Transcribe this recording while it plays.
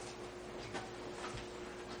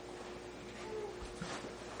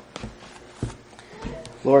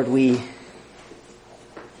Lord, we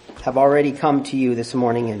have already come to you this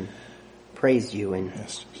morning and praised you and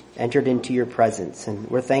entered into your presence. And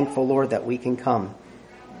we're thankful, Lord, that we can come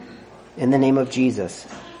in the name of Jesus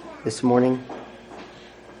this morning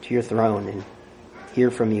to your throne and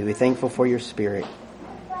hear from you. We're thankful for your Spirit.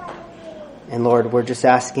 And Lord, we're just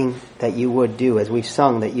asking that you would do, as we've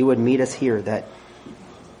sung, that you would meet us here, that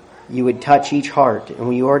you would touch each heart. And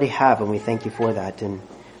we already have, and we thank you for that. And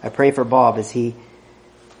I pray for Bob as he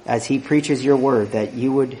preaches your word, that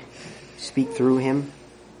you would speak through him.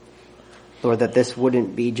 Lord, that this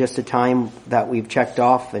wouldn't be just a time that we've checked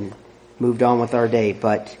off and moved on with our day,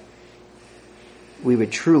 but we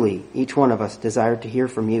would truly, each one of us, desire to hear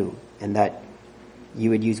from you, and that you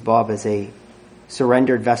would use Bob as a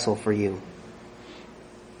surrendered vessel for you.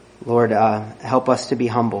 Lord, help us to be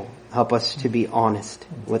humble. Help us to be honest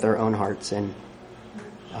with our own hearts and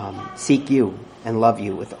seek you and love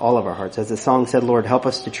you with all of our hearts. As the song said, Lord, help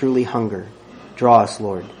us to truly hunger. Draw us,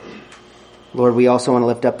 Lord. Lord, we also want to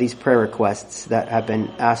lift up these prayer requests that have been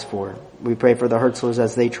asked for. We pray for the Hertzlers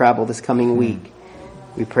as they travel this coming week.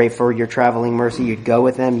 We pray for your traveling mercy. You'd go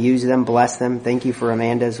with them, use them, bless them. Thank you for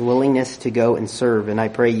Amanda's willingness to go and serve. And I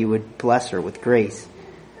pray you would bless her with grace,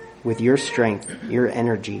 with your strength, your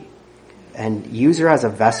energy, and use her as a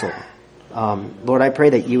vessel. Lord, I pray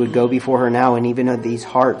that you would go before her now, and even of these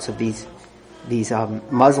hearts of these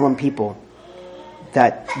Muslim people,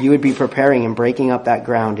 that you would be preparing and breaking up that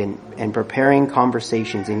ground and preparing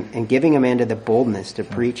conversations and giving Amanda the boldness to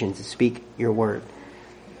preach and to speak your word.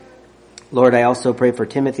 Lord, I also pray for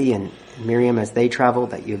Timothy and Miriam as they travel,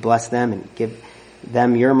 that you bless them and give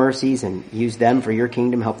them your mercies and use them for your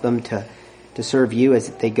kingdom. Help them to serve you as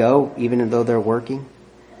they go, even though they're working.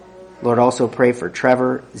 Lord, also pray for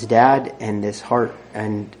Trevor's dad and this heart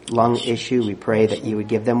and lung issue. We pray that you would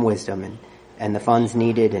give them wisdom and the funds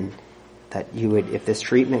needed, and that you would, if this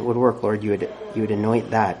treatment would work, Lord, you would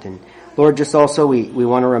anoint that. And Lord, just also we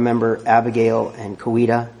want to remember Abigail and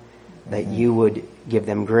Kawita, that you would give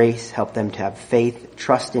them grace, help them to have faith,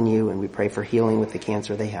 trust in you, and we pray for healing with the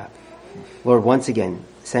cancer they have. Lord, once again,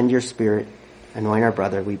 send your Spirit, anoint our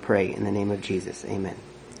brother, we pray in the name of Jesus. Amen.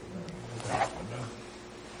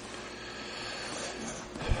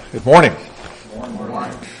 Good morning.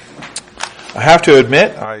 I have to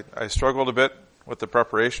admit, I struggled a bit with the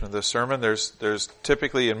preparation of this sermon. There's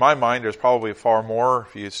typically, in my mind, there's probably far more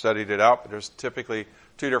if you studied it out, but there's typically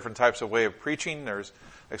two different types of way of preaching. There's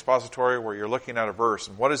expository, where you're looking at a verse,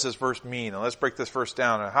 and what does this verse mean? And let's break this verse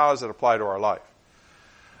down, and how does it apply to our life?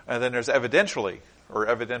 And then there's evidential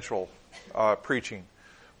preaching,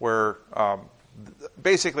 where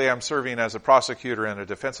basically I'm serving as a prosecutor and a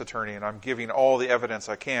defense attorney, and I'm giving all the evidence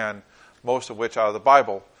I can, most of which out of the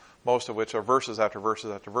Bible, most of which are verses after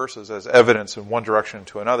verses after verses as evidence in one direction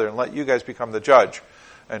to another, and let you guys become the judge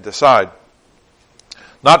and decide.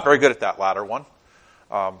 Not very good at that latter one.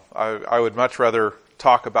 I would much rather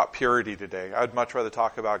talk about purity today. I'd much rather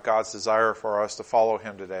talk about God's desire for us to follow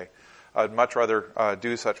Him today. I'd much rather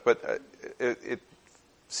do such. But it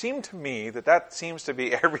seemed to me that seems to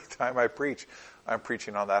be every time I preach, I'm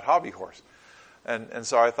preaching on that hobby horse. And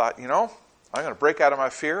so I thought, I'm going to break out of my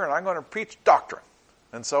fear and I'm going to preach doctrine.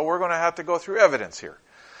 And so we're going to have to go through evidence here.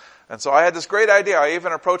 And so I had this great idea. I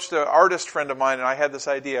even approached an artist friend of mine, and I had this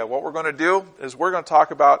idea. What we're going to do is we're going to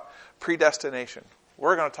talk about predestination.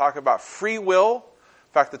 We're going to talk about free will.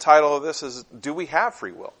 In fact, the title of this is, Do We Have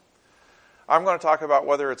Free Will? I'm going to talk about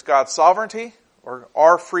whether it's God's sovereignty or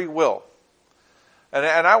our free will. And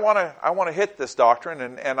I want to hit this doctrine,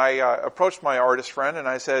 and I approached my artist friend, and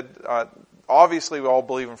I said, obviously we all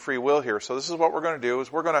believe in free will here, so this is what we're going to do,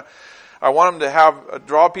 is I want him to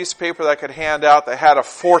draw a piece of paper that I could hand out that had a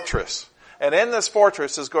fortress. And in this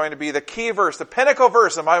fortress is going to be the key verse, the pinnacle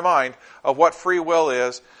verse in my mind of what free will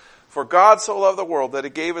is. For God so loved the world that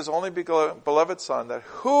He gave His only beloved Son, that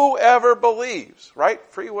whoever believes, right?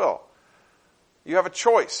 Free will. You have a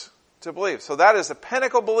choice to believe. So that is the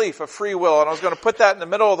pinnacle belief of free will. And I was going to put that in the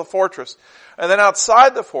middle of the fortress. And then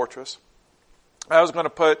outside the fortress, I was going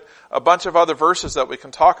to put a bunch of other verses that we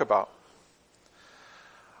can talk about.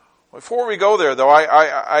 Before we go there, though,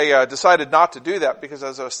 I decided not to do that, because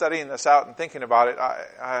as I was studying this out and thinking about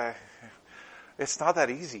it, it's not that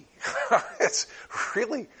easy. It's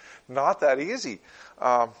really not that easy.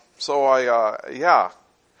 When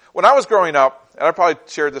I was growing up, and I probably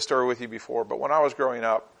shared this story with you before, but when I was growing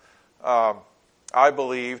up, I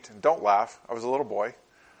believed, and don't laugh, I was a little boy,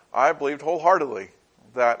 I believed wholeheartedly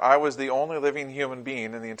that I was the only living human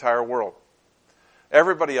being in the entire world.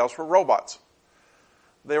 Everybody else were robots.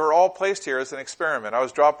 They were all placed here as an experiment. I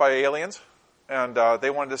was dropped by aliens, and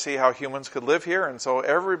they wanted to see how humans could live here, and so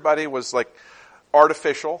everybody was like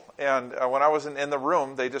artificial. And when I wasn't in the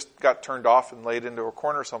room, they just got turned off and laid into a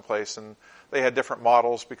corner someplace. And they had different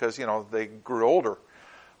models because, they grew older.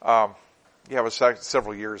 It was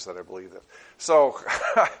several years that I believed it. So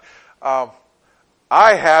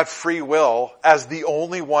I had free will as the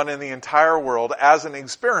only one in the entire world as an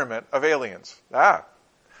experiment of aliens.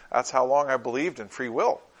 That's how long I believed in free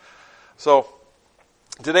will. So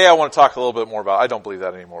today I want to talk a little bit more about, I don't believe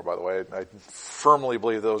that anymore, by the way. I firmly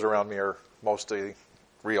believe those around me are mostly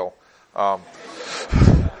real.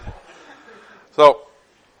 So,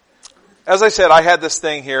 as I said, I had this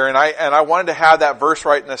thing here, and I wanted to have that verse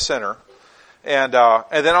right in the center. And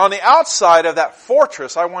then on the outside of that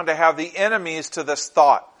fortress, I wanted to have the enemies to this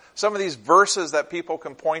thought. Some of these verses that people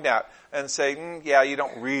can point at and say, you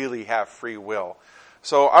don't really have free will.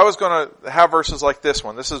 So I was going to have verses like this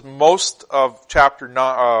one. This is most of chapter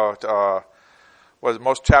 9,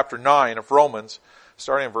 chapter 9 of Romans,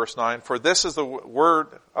 starting in verse 9. For this is the word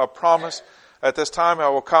of promise. At this time I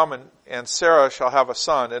will come, and Sarah shall have a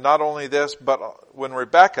son. And not only this, but when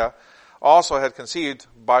Rebekah also had conceived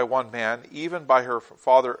by one man, even by her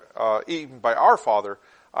father, even by our father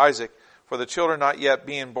Isaac, for the children not yet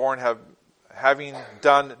being born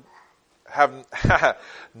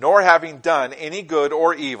nor having done any good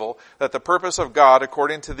or evil, that the purpose of God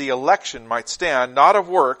according to the election might stand, not of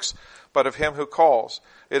works, but of him who calls.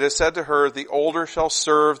 It is said to her, the older shall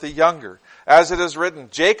serve the younger. As it is written,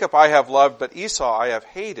 Jacob I have loved, but Esau I have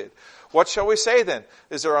hated. What shall we say then?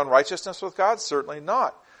 Is there unrighteousness with God? Certainly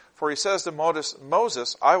not. For he says to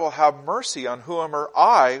Moses, I will have mercy on whomever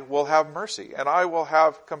I will have mercy, and I will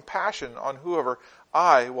have compassion on whoever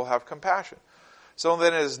I will have compassion. So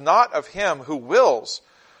then it is not of him who wills,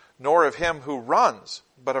 nor of him who runs,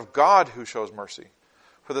 but of God who shows mercy.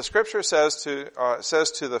 For the scripture says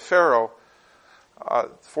to the Pharaoh,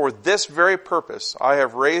 for this very purpose I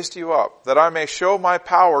have raised you up, that I may show my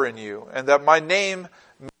power in you, and that my name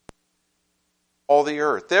may be all the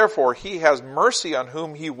earth. Therefore he has mercy on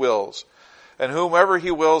whom he wills, and whomever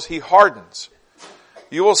he wills he hardens.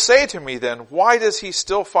 You will say to me then, why does he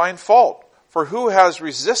still find fault? For who has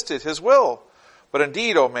resisted his will? But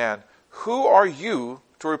indeed, O man, who are you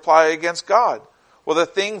to reply against God? Will the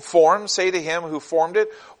thing formed say to him who formed it,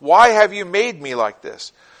 why have you made me like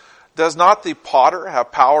this? Does not the potter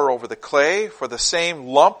have power over the clay for the same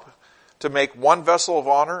lump to make one vessel of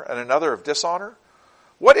honor and another of dishonor?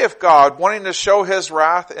 What if God, wanting to show his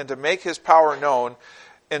wrath and to make his power known,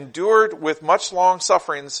 endured with much long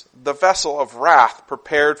sufferings the vessel of wrath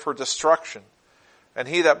prepared for destruction, and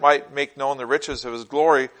he that might make known the riches of his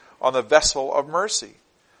glory on the vessel of mercy,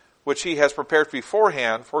 which he has prepared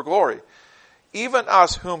beforehand for glory, even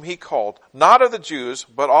us whom he called, not of the Jews,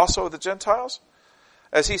 but also of the Gentiles?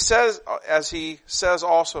 As he says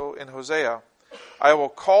also in Hosea, I will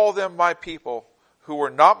call them my people who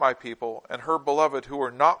were not my people, and her beloved who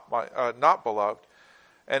were not beloved.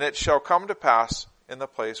 And it shall come to pass in the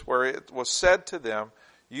place where it was said to them,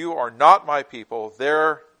 you are not my people,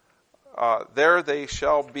 there they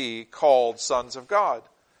shall be called sons of God.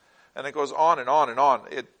 And it goes on and on and on.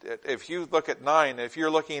 If you look at 9, if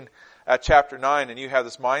you're looking at chapter 9 and you have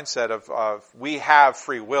this mindset of we have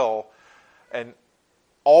free will, and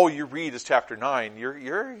all you read is chapter 9,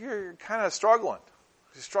 you're kind of struggling.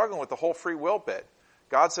 You're struggling with the whole free will bit.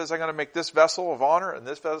 God says, I'm going to make this vessel of honor and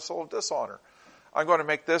this vessel of dishonor. I'm going to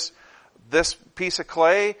make this piece of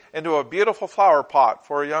clay into a beautiful flower pot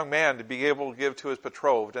for a young man to be able to give to his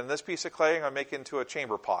betrothed. And this piece of clay I'm going to make into a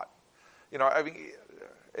chamber pot.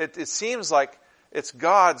 It seems like it's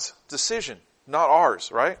God's decision, not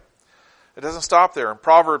ours, right? It doesn't stop there. In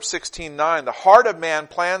Proverbs 16:9, the heart of man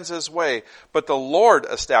plans his way, but the Lord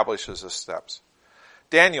establishes his steps.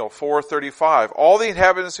 Daniel 4:35, all the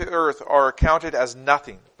inhabitants of the earth are accounted as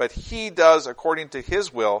nothing, but he does according to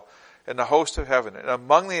his will in the host of heaven and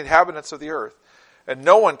among the inhabitants of the earth. And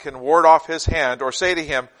no one can ward off his hand or say to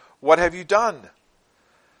him, what have you done?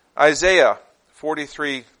 Isaiah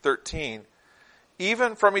 43:13,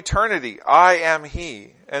 even from eternity I am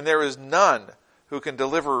he, and there is none who can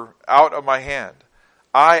deliver out of my hand.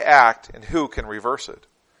 I act, and who can reverse it?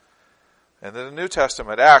 And in the New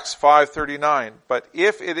Testament, Acts 5:39, but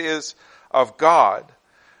if it is of God,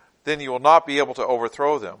 then you will not be able to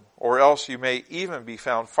overthrow them, or else you may even be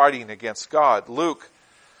found fighting against God. Luke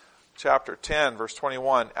chapter 10, verse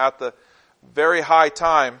 21, at the very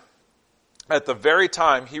time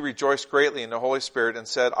he rejoiced greatly in the Holy Spirit and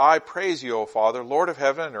said, I praise you, O Father, Lord of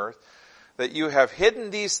heaven and earth, that you have hidden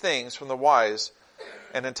these things from the wise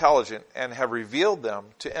and intelligent and have revealed them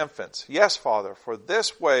to infants. Yes, Father, for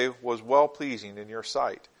this way was well-pleasing in your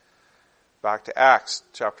sight. Back to Acts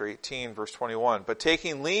chapter 18, verse 21. But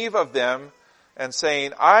taking leave of them and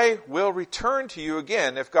saying, I will return to you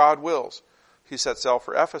again if God wills. He set sail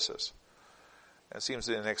for Ephesus. And it seems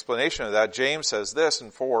in explanation of that, James says this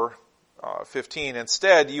in 4:15.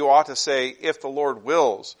 Instead, you ought to say, if the Lord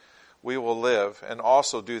wills, we will live, and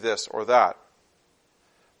also do this or that.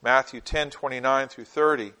 Matthew 10:29 through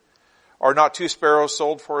 30. Are not 2 sparrows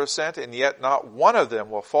sold for a cent, and yet not one of them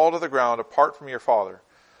will fall to the ground apart from your Father?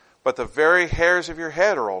 But the very hairs of your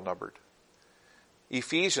head are all numbered.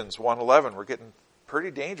 Ephesians 1:11. We're getting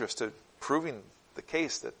pretty dangerous to proving the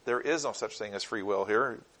case that there is no such thing as free will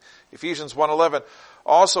here. Ephesians 1:11.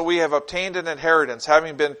 Also we have obtained an inheritance,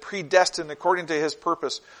 having been predestined according to his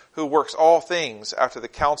purpose, who works all things after the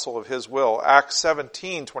counsel of his will. Acts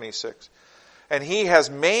 17:26. And he has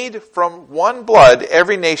made from one blood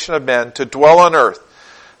every nation of men to dwell on earth,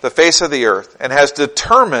 the face of the earth, and has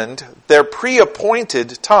determined their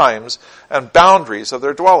pre-appointed times and boundaries of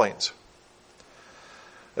their dwellings.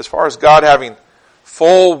 As far as God having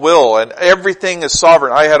full will and everything is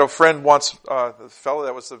sovereign. I had a friend once, the fellow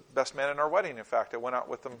that was the best man in our wedding, in fact. I went out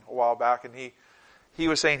with him a while back, and he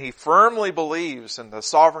was saying he firmly believes in the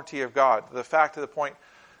sovereignty of God. The fact to the point,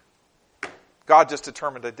 God just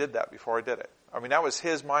determined I did that before I did it. I mean, that was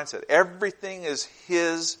his mindset. Everything is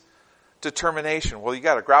his determination. Well, you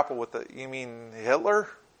got to grapple with you mean Hitler?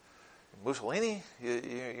 Mussolini? You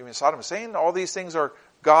mean Saddam Hussein? All these things are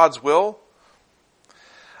God's will.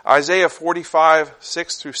 Isaiah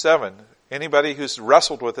 45:6 through 7. Anybody who's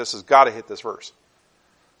wrestled with this has got to hit this verse.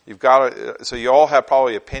 You've got to, so you all have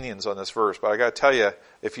probably opinions on this verse, but I got to tell you,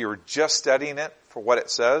 if you were just studying it for what it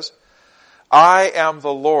says, I am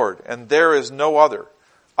the Lord, and there is no other.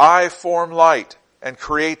 I form light and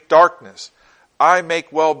create darkness. I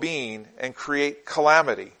make well-being and create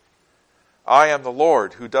calamity. I am the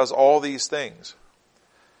Lord who does all these things.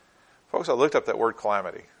 Folks, I looked up that word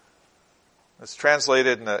calamity. It's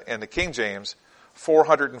translated in the King James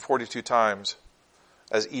 442 times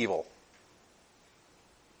as evil.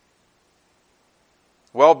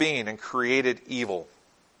 Well-being and created evil.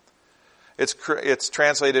 It's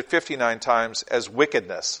translated 59 times as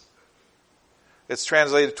wickedness. It's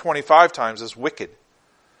translated 25 times as wicked.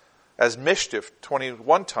 As mischief,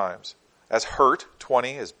 21 times. As hurt,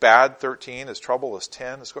 20. As bad, 13. As trouble is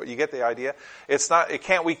 10. You get the idea? You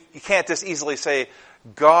can't just easily say,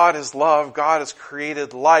 God is love. God has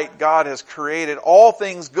created light. God has created all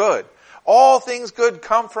things good. All things good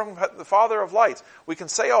come from the Father of lights. We can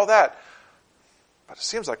say all that. But it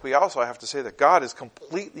seems like we also have to say that God is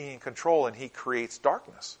completely in control and He creates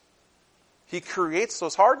darkness. He creates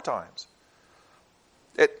those hard times.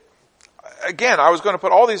 Again, I was going to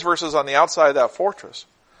put all these verses on the outside of that fortress.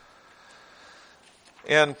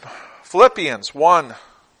 In Philippians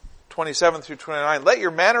 1:27 through 29, let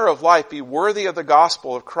your manner of life be worthy of the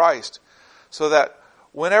gospel of Christ, so that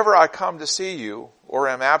whenever I come to see you or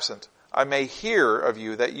am absent, I may hear of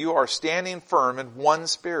you that you are standing firm in one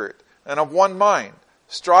spirit and of one mind,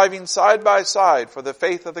 striving side by side for the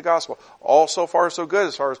faith of the gospel. All so far so good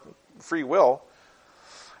as far as free will.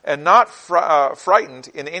 And not frightened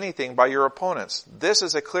in anything by your opponents. This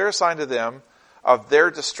is a clear sign to them of their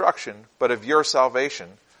destruction, but of your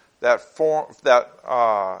salvation,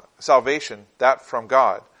 salvation that from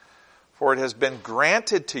God. For it has been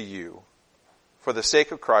granted to you for the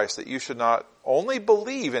sake of Christ that you should not only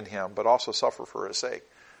believe in Him, but also suffer for His sake.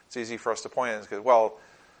 It's easy for us to point at it and go, well,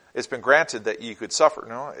 it's been granted that you could suffer.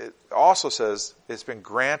 No, it also says it's been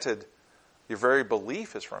granted. Your very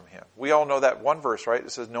belief is from Him. We all know that one verse, right?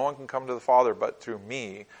 It says, no one can come to the Father but through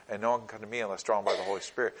me, and no one can come to me unless drawn by the Holy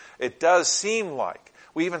Spirit. It does seem like.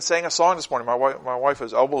 We even sang a song this morning. My wife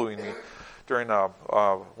was elbowing me during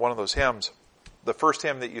one of those hymns. The first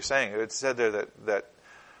hymn that you sang, it said there that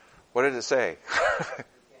what did it say?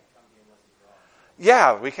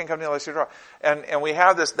 Yeah, we can't come to you unless you draw. And we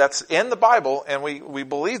have this, that's in the Bible, and we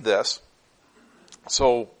believe this.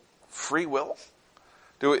 So, free will?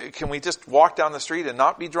 Can we just walk down the street and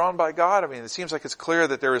not be drawn by God? I mean, it seems like it's clear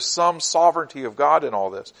that there is some sovereignty of God in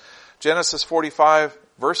all this. Genesis 45,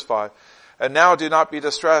 verse 5. And now do not be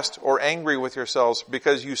distressed or angry with yourselves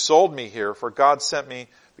because you sold me here, for God sent me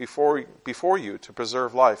before you to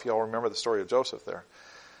preserve life. You all remember the story of Joseph there.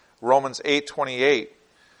 Romans 8:28.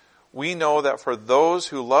 We know that for those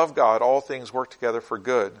who love God, all things work together for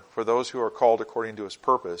good, for those who are called according to His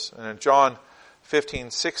purpose. And in John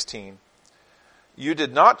 15:16, you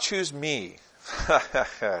did not choose me.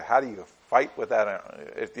 How do you fight with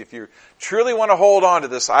that? If you truly want to hold on to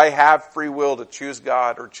this, I have free will to choose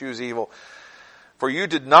God or choose evil. For you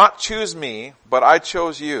did not choose me, but I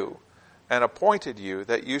chose you and appointed you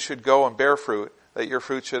that you should go and bear fruit, that your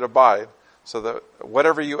fruit should abide, so that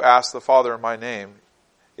whatever you ask the Father in my name,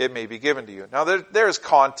 it may be given to you. Now there's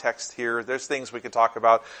context here. There's things we could talk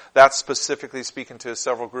about. That's specifically speaking to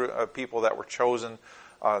several people that were chosen,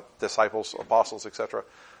 disciples, apostles, etc.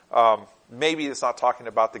 Maybe it's not talking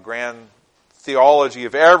about the grand theology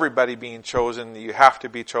of everybody being chosen. You have to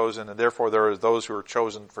be chosen, and therefore there are those who are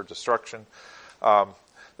chosen for destruction.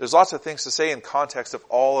 There's lots of things to say in context of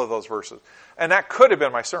all of those verses. And that could have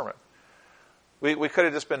been my sermon. We could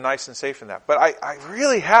have just been nice and safe in that. But I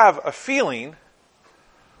really have a feeling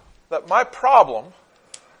that our problem,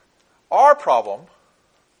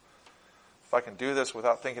 if I can do this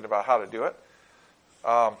without thinking about how to do it,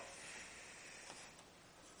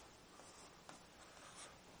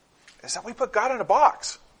 is that we put God in a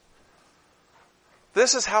box.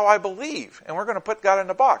 This is how I believe, and we're going to put God in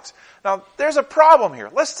a box. Now, there's a problem here.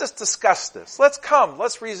 Let's just discuss this.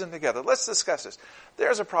 Let's reason together. Let's discuss this.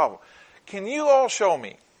 There's a problem. Can you all show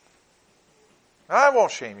me? I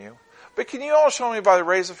won't shame you, but can you all show me by the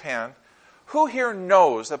raise of hand who here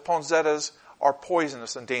knows that poinsettias are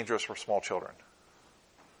poisonous and dangerous for small children?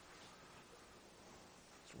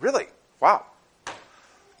 Really? Wow.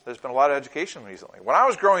 There's been a lot of education recently. When I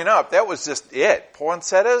was growing up, that was just it.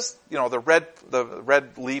 Poinsettias, the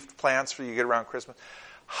red leafed plants that you get around Christmas,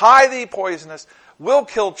 highly poisonous, will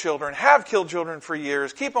kill children, have killed children for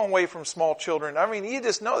years, keep them away from small children. I mean, you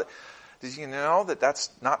just know that. Did you know that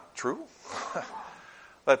that's not true?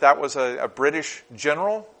 that was a British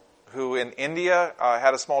general who in India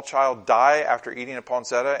had a small child die after eating a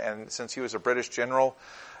poinsettia, and since he was a British general,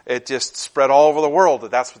 it just spread all over the world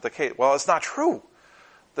that that's what the case. Well, it's not true.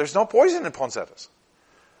 There's no poison in poinsettias.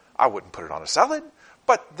 I wouldn't put it on a salad,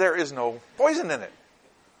 but there is no poison in it.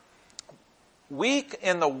 We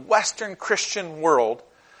in the Western Christian world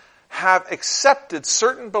have accepted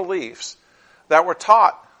certain beliefs that were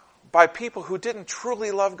taught by people who didn't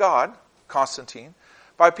truly love God, Constantine,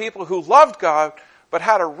 by people who loved God but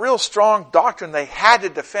had a real strong doctrine they had to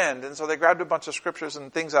defend, and so they grabbed a bunch of scriptures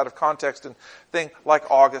and things out of context and things like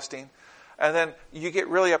Augustine. And then you get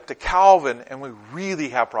really up to Calvin, and we really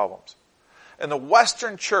have problems. In the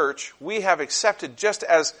Western church, we have accepted just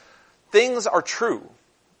as things are true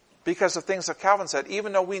because of things that Calvin said,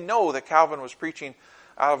 even though we know that Calvin was preaching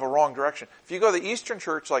out of a wrong direction. If you go to the Eastern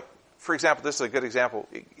church, like, for example, this is a good example.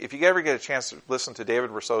 If you ever get a chance to listen to David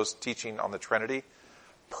Rousseau's teaching on the Trinity,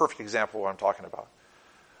 perfect example of what I'm talking about.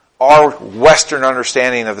 Our Western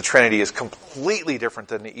understanding of the Trinity is completely different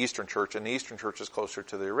than the Eastern church, and the Eastern church is closer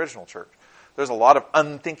to the original church. There's a lot of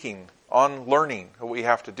unthinking, unlearning that we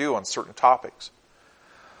have to do on certain topics.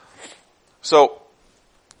 So,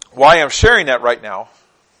 why I'm sharing that right now,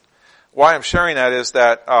 is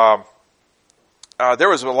that there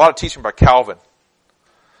was a lot of teaching by Calvin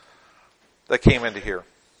that came into here.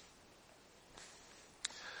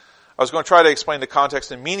 I was going to try to explain the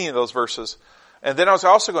context and meaning of those verses. And then I was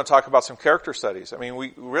also going to talk about some character studies. I mean,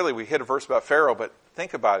 we hit a verse about Pharaoh, but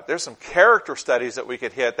think about it. There's some character studies that we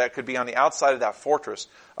could hit that could be on the outside of that fortress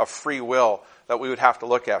of free will that we would have to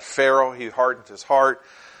look at. Pharaoh, he hardened his heart.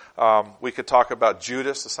 We could talk about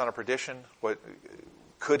Judas, the son of perdition.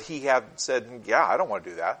 Could he have said, yeah, I don't want to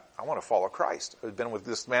do that. I want to follow Christ. I've been with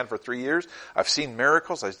this man for 3 years. I've seen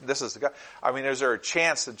miracles. This is the guy. I mean, is there a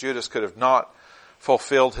chance that Judas could have not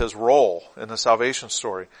fulfilled his role in the salvation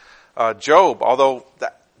story? Job, although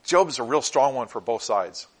Job's a real strong one for both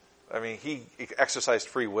sides. I mean, he exercised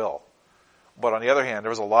free will. But on the other hand, there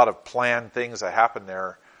was a lot of planned things that happened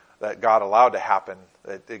there that God allowed to happen,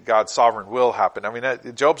 that God's sovereign will happen. I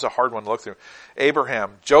mean, Job's a hard one to look through.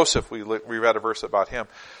 Abraham, Joseph, we read a verse about him.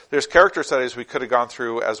 There's character studies we could have gone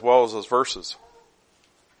through as well as those verses.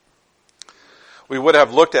 We would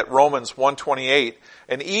have looked at Romans 1:28,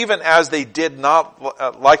 and even as they did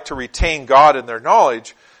not like to retain God in their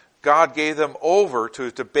knowledge, God gave them over to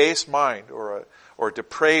a debased mind or a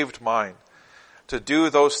depraved mind to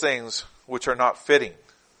do those things which are not fitting,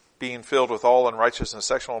 being filled with all unrighteousness,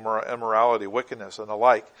 sexual immorality, wickedness, and the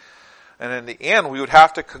like. And in the end, we would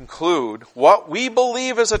have to conclude what we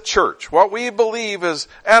believe as a church, what we believe as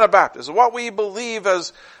Anabaptists, what we believe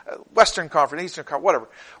as Western Conference, Eastern Conference, whatever.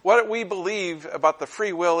 What we believe about the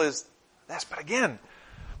free will is this. But again,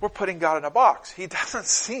 we're putting God in a box. He doesn't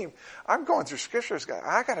seem, I'm going through scriptures, guys.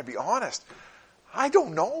 I gotta be honest. I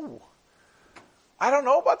don't know. I don't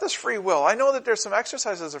know about this free will. I know that there's some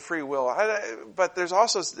exercises of free will, but there's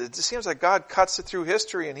also, it seems like God cuts it through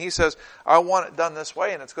history and He says, I want it done this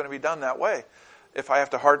way and it's going to be done that way. If I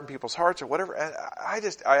have to harden people's hearts or whatever, and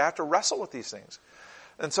I have to wrestle with these things.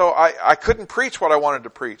 And so I couldn't preach what I wanted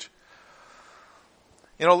to preach.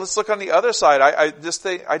 You know, let's look on the other side. I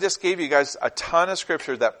just gave you guys a ton of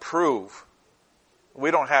scripture that prove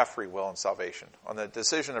we don't have free will in salvation. On the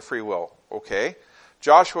decision of free will, okay.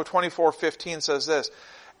 Joshua 24:15 says this,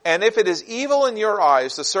 "And if it is evil in your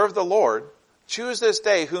eyes to serve the Lord, choose this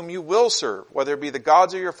day whom you will serve, whether it be the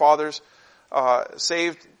gods of your fathers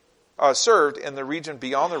served in the region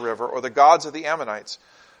beyond the river, or the gods of the Ammonites,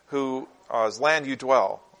 whose land you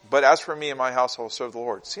dwell. But as for me and my house, I will serve the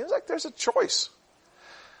Lord." Seems like there's a choice.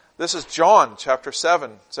 This is John chapter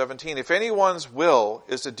 7:17. "If anyone's will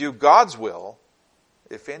is to do God's will,"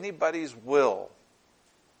 if anybody's will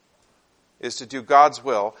is to do God's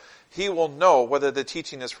will, "he will know whether the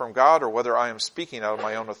teaching is from God or whether I am speaking out of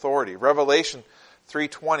my own authority." Revelation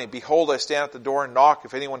 3:20, "Behold, I stand at the door and knock.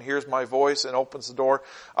 If anyone hears my voice and opens the door,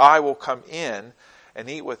 I will come in and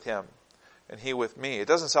eat with him and he with me." It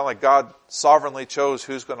doesn't sound like God sovereignly chose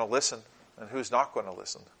who's going to listen and who's not going to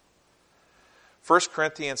listen. 1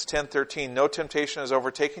 Corinthians 10:13, "No temptation has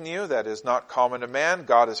overtaken you that is not common to man.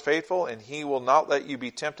 God is faithful, and he will not let you be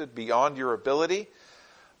tempted beyond your ability.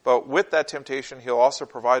 But with that temptation, he'll also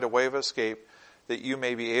provide a way of escape that you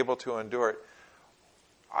may be able to endure it."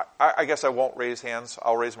 I guess I won't raise hands.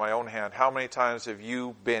 I'll raise my own hand. How many times have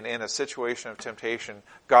you been in a situation of temptation?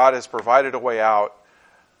 God has provided a way out,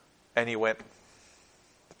 and you went,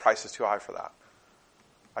 "The price is too high for that.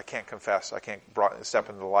 I can't confess. I can't step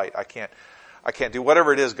into the light. I can't do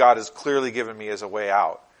whatever it is God has clearly given me as a way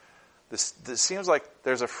out." This seems like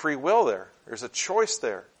there's a free will there. There's a choice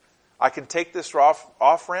there. I can take this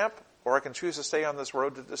off-ramp, or I can choose to stay on this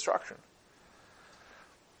road to destruction.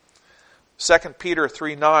 2 Peter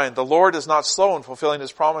 3:9, "The Lord is not slow in fulfilling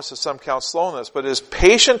his promise, as some count slowness, but is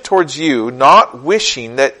patient towards you, not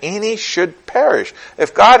wishing that any should perish."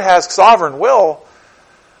 If God has sovereign will,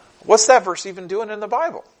 what's that verse even doing in the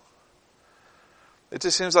Bible? It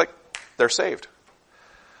just seems like they're saved.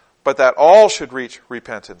 But that all should reach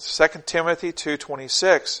repentance. 2 Timothy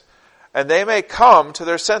 2:26, "And they may come to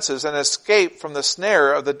their senses and escape from the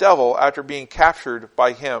snare of the devil after being captured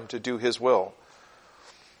by him to do his will."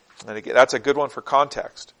 And again, that's a good one for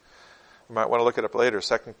context. You might want to look it up later.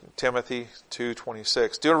 2 Timothy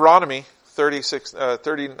 2:26. Deuteronomy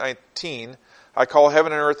 30:19. "I call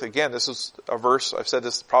heaven and earth," again, this is a verse, I've said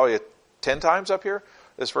this probably 10 times up here.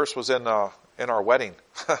 This verse was in our wedding.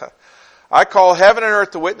 "I call heaven and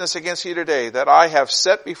earth to witness against you today that I have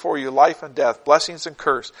set before you life and death, blessings and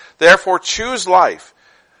curse. Therefore choose life,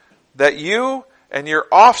 that you and your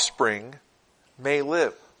offspring may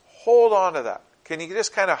live." Hold on to that. Can you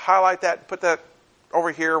just kind of highlight that and put that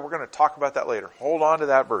over here? We're going to talk about that later. Hold on to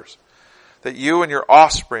that verse. That you and your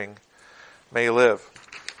offspring may live.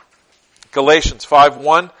 Galatians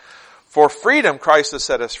 5:1, "For freedom Christ has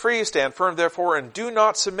set us free. Stand firm therefore, and do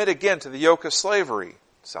not submit again to the yoke of slavery."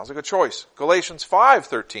 Sounds like a choice. Galatians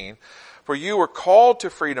 5:13, "For you were called to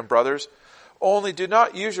freedom, brothers. Only do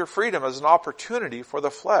not use your freedom as an opportunity for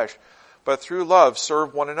the flesh, but through love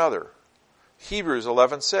serve one another." Hebrews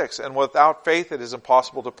 11:6, "And without faith it is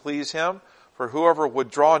impossible to please him, for whoever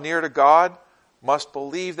would draw near to God must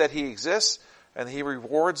believe that he exists, and he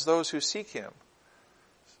rewards those who seek him."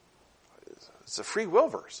 It's a free will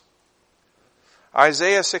verse.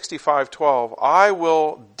 Isaiah 65:12, "I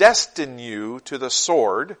will destine you to the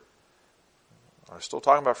sword." We're still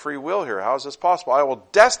talking about free will here. How is this possible? "I will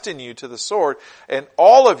destine you to the sword, and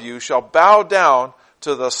all of you shall bow down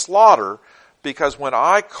to the slaughter, because when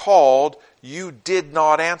I called, you did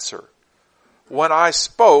not answer. When I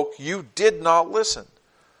spoke, you did not listen.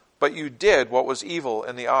 But you did what was evil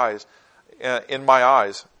in my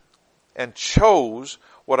eyes, and chose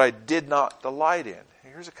what I did not delight in."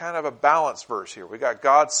 Here's a kind of a balanced verse here. We got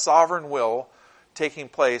God's sovereign will taking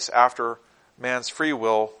place after man's free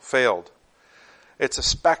will failed. It's a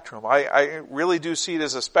spectrum. I really do see it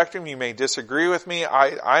as a spectrum. You may disagree with me.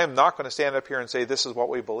 I am not going to stand up here and say this is what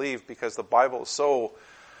we believe, because the Bible is so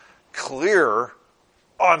clear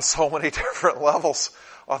on so many different levels,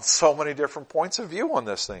 on so many different points of view on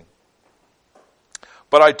this thing.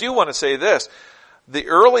 But I do want to say this. In the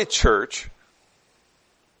early church,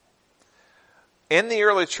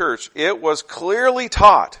 it was clearly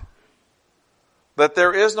taught that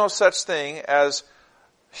there is no such thing as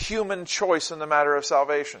human choice in the matter of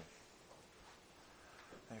salvation.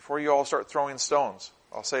 Before you all start throwing stones,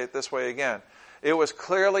 I'll say it this way again. It was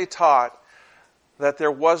clearly taught that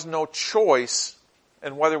there was no choice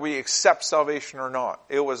in whether we accept salvation or not.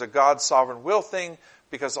 It was a God's sovereign will thing,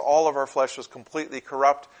 because all of our flesh was completely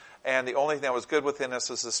corrupt, and the only thing that was good within us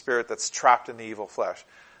is the spirit that's trapped in the evil flesh.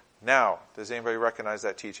 Now, does anybody recognize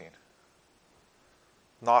that teaching?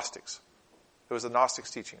 Gnostics. It was the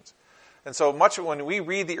Gnostics' teachings. And so much when we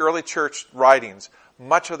read the early church writings,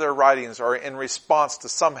 much of their writings are in response to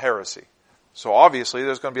some heresy. So obviously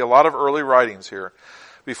there's going to be a lot of early writings here.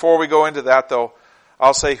 Before we go into that though,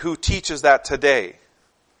 I'll say who teaches that today.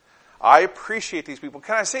 I appreciate these people.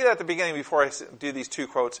 Can I say that at the beginning before I do these two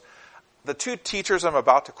quotes? The two teachers I'm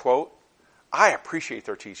about to quote, I appreciate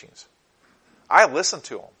their teachings. I listen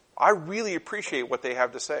to them. I really appreciate what they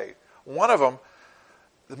have to say. One of them,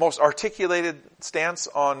 the most articulated stance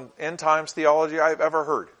on end times theology I've ever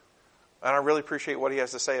heard. And I really appreciate what he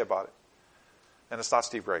has to say about it. And it's not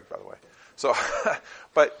Steve Gregg, by the way. So,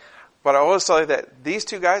 but I always tell you that these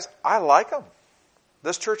two guys, I like them.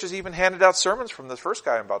 This church has even handed out sermons from this first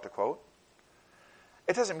guy I'm about to quote.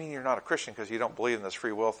 It doesn't mean you're not a Christian because you don't believe in this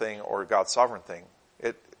free will thing or God's sovereign thing.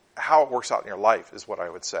 How it works out in your life is what I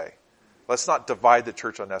would say. Let's not divide the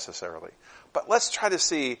church unnecessarily. But let's try to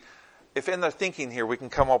see if in the thinking here we can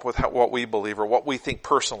come up with what we believe or what we think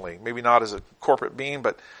personally. Maybe not as a corporate being,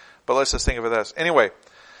 but let's just think of it as. Anyway,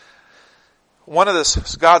 one of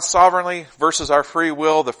this, God sovereignly versus our free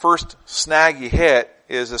will, the first snag you hit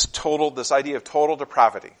is this idea of total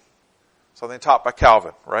depravity. Something taught by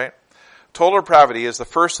Calvin, right? Total depravity is the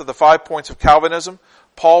first of the 5 points of Calvinism.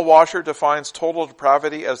 Paul Washer defines total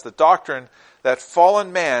depravity as the doctrine that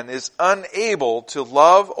fallen man is unable to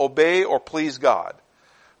love, obey, or please God.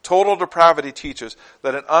 Total depravity teaches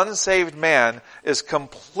that an unsaved man is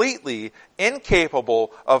completely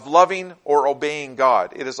incapable of loving or obeying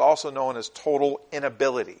God. It is also known as total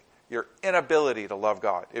inability. Your inability to love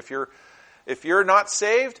God. If you're not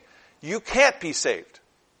saved, you can't be saved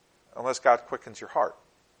unless God quickens your heart.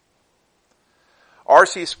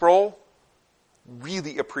 R.C. Sproul,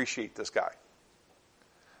 really appreciate this guy.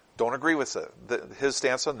 Don't agree with his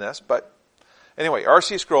stance on this, but anyway,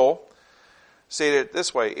 R.C. Sproul stated it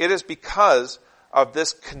this way: it is because of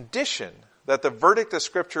this condition that the verdict of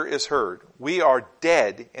Scripture is heard. We are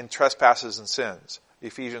dead in trespasses and sins.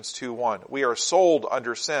 Ephesians 2:1. We are sold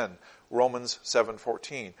under sin. Romans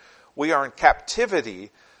 7:14. We are in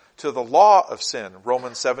captivity to the law of sin.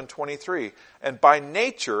 Romans 7:23. And by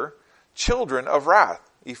nature, children of wrath.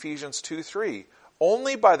 Ephesians 2:3.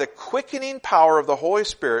 Only by the quickening power of the Holy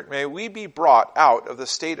Spirit may we be brought out of the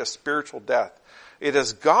state of spiritual death. It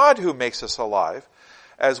is God who makes us alive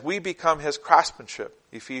as we become His craftsmanship.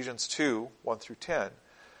 Ephesians 2:1-10.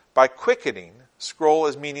 By quickening, scroll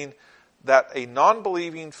is meaning that a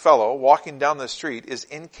non-believing fellow walking down the street is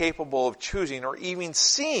incapable of choosing or even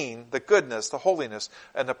seeing the goodness, the holiness,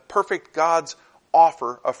 and the perfect God's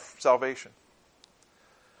offer of salvation.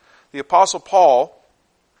 The Apostle Paul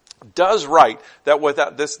does write that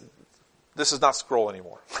without this is not scroll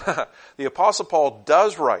anymore. The Apostle Paul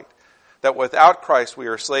does write that without Christ we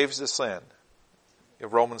are slaves to sin.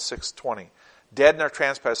 In Romans 6:20. Dead in our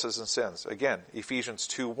trespasses and sins. Again, Ephesians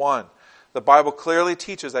 2:1. The Bible clearly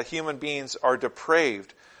teaches that human beings are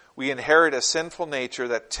depraved. We inherit a sinful nature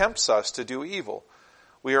that tempts us to do evil.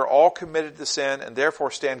 We are all committed to sin and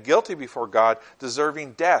therefore stand guilty before God,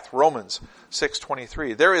 deserving death. Romans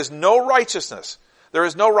 6:23. There is no righteousness. There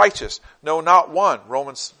is no righteous. No, not one.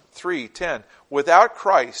 Romans 3:10. Without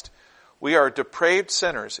Christ, we are depraved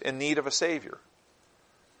sinners in need of a Savior.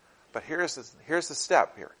 But here's the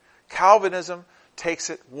step here. Calvinism takes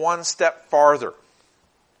it one step farther.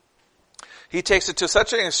 He takes it to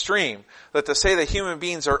such an extreme that to say that human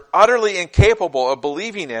beings are utterly incapable of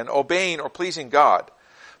believing in, obeying, or pleasing God.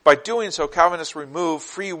 By doing so, Calvinists remove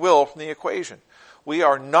free will from the equation. We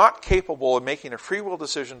are not capable of making a free will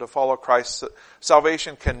decision to follow Christ.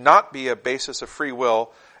 Salvation cannot be a basis of free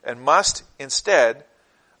will and must instead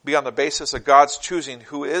be on the basis of God's choosing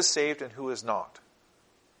who is saved and who is not.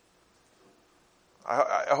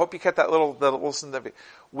 I hope you get that little snippet.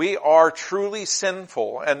 We are truly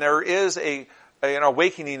sinful, and there is an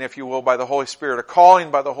awakening, if you will, by the Holy Spirit, a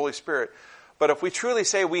calling by the Holy Spirit. But if we truly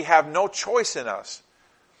say we have no choice in us,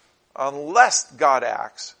 unless God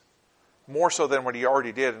acts, more so than what He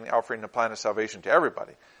already did in offering the plan of salvation to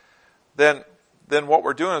everybody, then what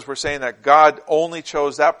we're doing is we're saying that God only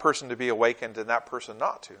chose that person to be awakened and that person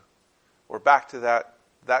not to. We're back to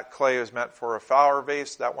that clay is meant for a flower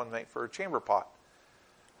vase, that one meant for a chamber pot.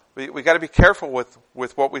 We got to be careful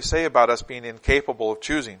with what we say about us being incapable of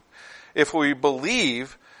choosing. If we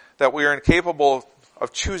believe that we are incapable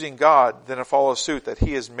of choosing God, then it follows suit that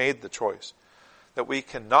He has made the choice. That we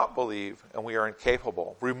cannot believe and we are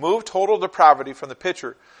incapable. Remove total depravity from the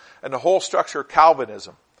picture and the whole structure of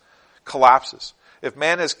Calvinism collapses. If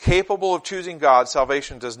man is capable of choosing God,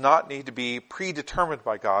 salvation does not need to be predetermined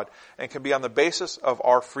by God and can be on the basis of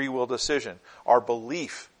our free will decision, our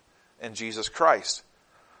belief in Jesus Christ.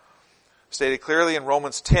 Stated clearly in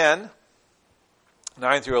Romans 10,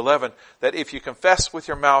 9-11, that if you confess with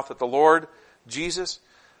your mouth that the Lord Jesus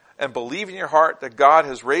and believe in your heart that God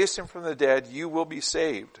has raised Him from the dead, you will be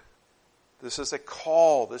saved. This is a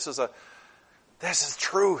call. This is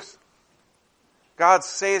truth. God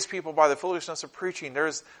saves people by the foolishness of preaching.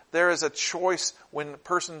 There is a choice when a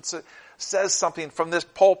person says something from this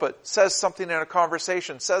pulpit, says something in a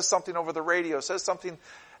conversation, says something over the radio, says something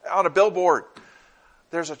on a billboard.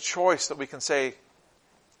 There's a choice that we can say,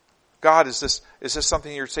 God, is this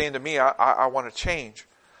something you're saying to me? I want to change.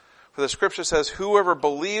 For the scripture says, whoever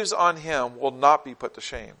believes on him will not be put to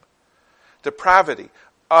shame. Depravity,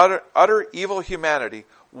 utter evil humanity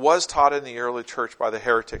was taught in the early church by the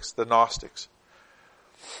heretics, the Gnostics.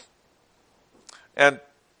 And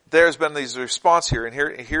there's been these response here, and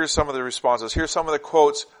here's some of the responses. Here's some of the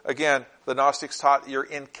quotes. Again, the Gnostics taught you're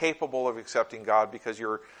incapable of accepting God because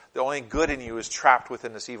the only good in you is trapped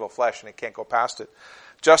within this evil flesh and it can't go past it.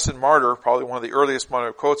 Justin Martyr, probably one of the earliest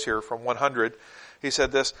quotes here from 100, he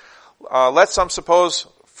said this, let some suppose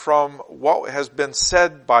from what has been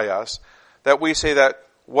said by us that we say that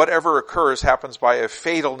whatever occurs happens by a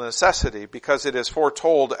fatal necessity because it is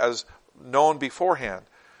foretold as known beforehand.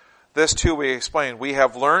 This too we explain. We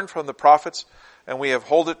have learned from the prophets and we have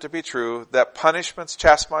hold it to be true that punishments,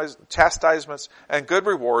 chastisements, and good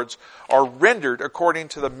rewards are rendered according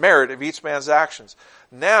to the merit of each man's actions.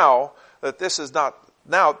 Now, if this is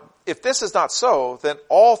not so, then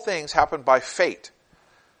all things happen by fate.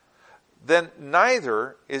 Then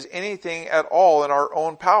neither is anything at all in our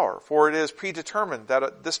own power, for it is predetermined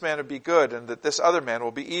that this man will be good and that this other man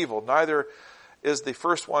will be evil. Neither is the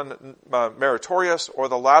first one meritorious or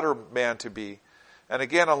the latter man to be. And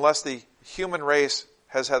again, unless the human race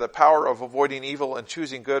has had the power of avoiding evil and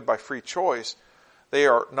choosing good by free choice, they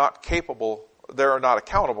are not accountable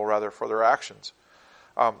for their actions.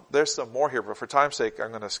 There's some more here, but for time's sake, I'm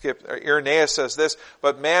going to skip. Irenaeus says this,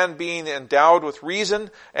 but man being endowed with reason,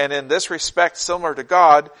 and in this respect similar to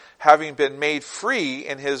God, having been made free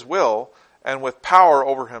in his will, and with power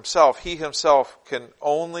over himself, he himself can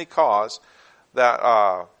only cause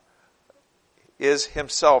that is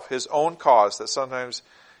himself his own cause, that sometimes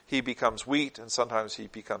he becomes wheat and sometimes he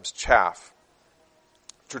becomes chaff.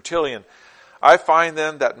 Tertullian, I find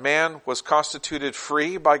then that man was constituted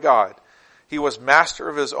free by God. He was master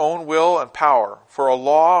of his own will and power, for a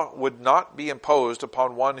law would not be imposed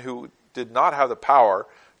upon one who did not have the power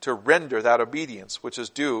to render that obedience which is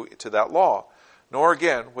due to that law. Nor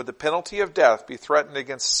again would the penalty of death be threatened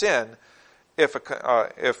against sin if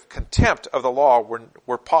contempt of the law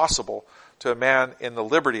were possible to a man in the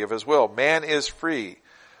liberty of his will. Man is free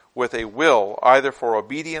with a will either for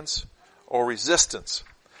obedience or resistance.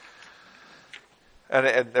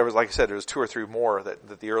 And there was, like I said, there was 2 or 3 more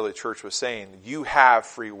that the early church was saying, you have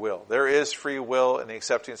free will. There is free will in the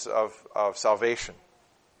acceptance of salvation.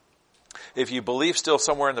 If you believe still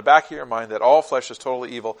somewhere in the back of your mind that all flesh is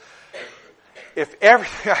totally evil, if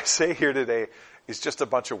everything I say here today is just a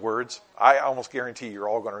bunch of words, I almost guarantee you're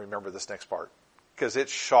all going to remember this next part, because it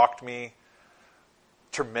shocked me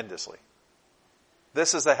tremendously.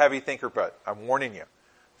 This is a heavy thinker, but I'm warning you.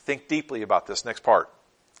 Think deeply about this next part.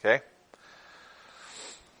 Okay?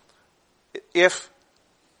 If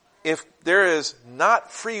there is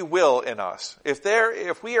not free will in us,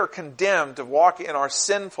 if we are condemned to walk in our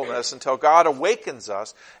sinfulness until God awakens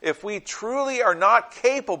us, if we truly are not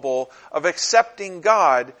capable of accepting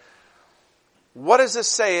God, what does this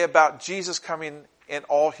say about Jesus coming in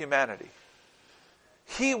all humanity?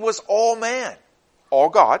 He was all man, all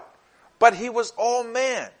God, but he was all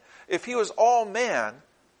man. If he was all man,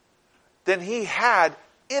 then he had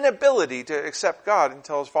inability to accept God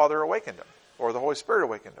until his Father awakened him, or the Holy Spirit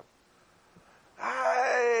awakened him.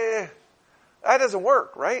 That doesn't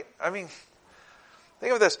work, right? I mean,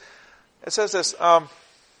 think of this. It says this,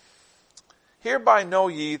 hereby know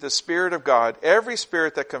ye the Spirit of God. Every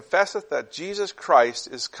spirit that confesseth that Jesus Christ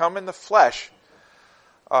is come in the flesh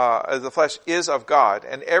is of God.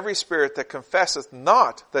 And every spirit that confesseth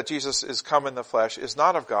not that Jesus is come in the flesh is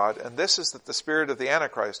not of God. And this is the spirit of the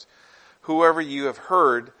Antichrist, whoever you have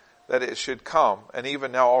heard that it should come, and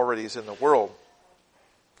even now already is in the world.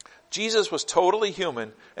 Jesus was totally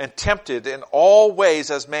human and tempted in all ways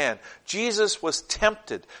as man. Jesus was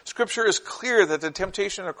tempted. Scripture is clear that the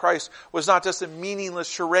temptation of Christ was not just a meaningless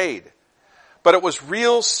charade, but it was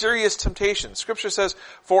real serious temptation. Scripture says,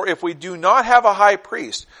 for if we do not have a high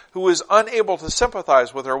priest who is unable to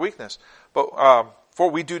sympathize with our weakness, for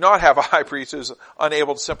we do not have a high priest who is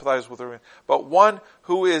unable to sympathize with our weakness, but one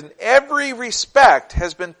who in every respect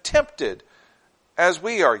has been tempted as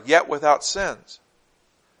we are, yet without sins.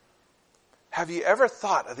 Have you ever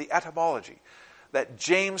thought of the etymology that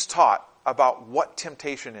James taught about what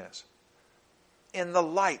temptation is? In the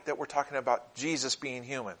light that we're talking about Jesus being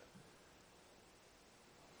human.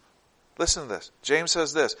 Listen to this. James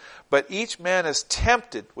says this, but each man is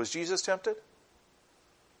tempted. Was Jesus tempted?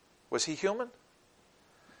 Was he human?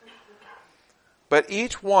 but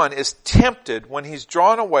each one is tempted when he's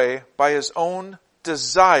drawn away by his own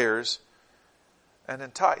desires and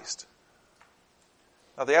enticed.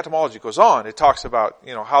 Now the etymology goes on. It talks about,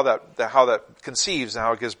 how that conceives and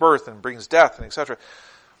how it gives birth and brings death and etc.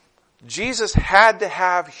 Jesus had to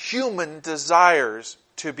have human desires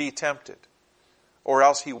to be tempted, or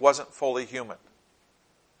else he wasn't fully human.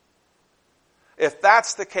 If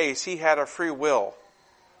that's the case, he had a free will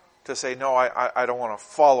to say, no, I don't want to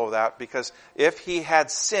follow that, because if he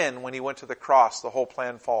had sin when he went to the cross, the whole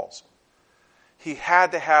plan falls. He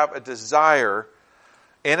had to have a desire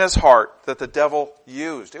in his heart that the devil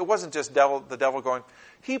used. It wasn't just the devil going,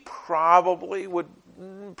 he probably would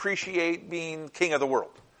appreciate being king of the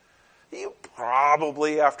world. He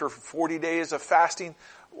probably, after 40 days of fasting,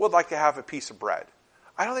 would like to have a piece of bread.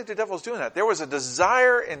 I don't think the devil's doing that. There was a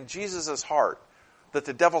desire in Jesus' heart that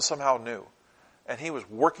the devil somehow knew. And he was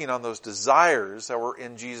working on those desires that were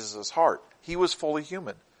in Jesus' heart. He was fully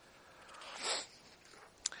human.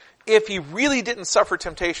 If he really didn't suffer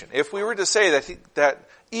temptation, if we were to say that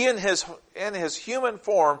in his human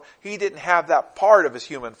form, he didn't have that part of his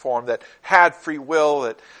human form that had free will,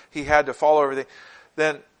 that he had to follow everything,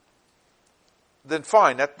 then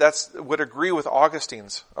fine. That would agree with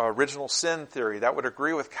Augustine's original sin theory. That would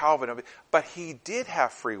agree with Calvin. But he did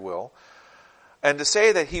have free will. And to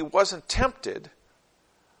say that he wasn't tempted,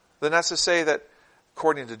 then that's to say that,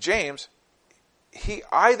 according to James, he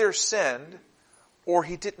either sinned or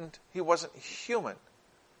he wasn't human.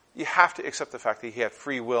 You have to accept the fact that he had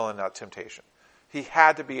free will in that temptation. He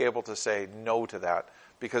had to be able to say no to that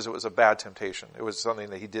because it was a bad temptation. It was something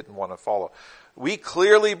that he didn't want to follow. We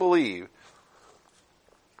clearly believe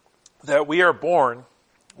that we are born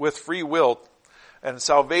with free will, and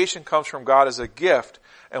salvation comes from God as a gift,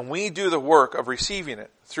 and we do the work of receiving it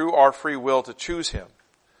through our free will to choose Him.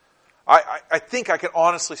 I think I can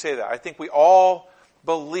honestly say that. I think we all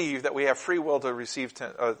believe that we have free will to receive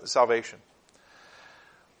salvation.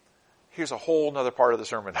 Here's a whole other part of the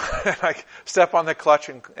sermon. I step on the clutch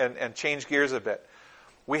and change gears a bit.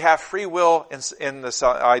 We have free will in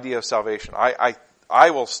the idea of salvation. I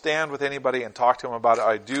will stand with anybody and talk to them about it.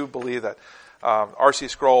 I do believe that R.C.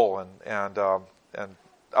 Sproul and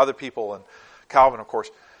other people and Calvin, of course,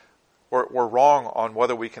 were wrong on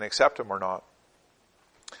whether we can accept him or not.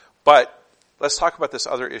 But let's talk about this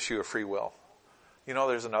other issue of free will.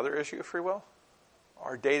 There's another issue of free will.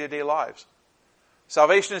 Our day-to-day lives.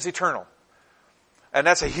 Salvation is eternal. And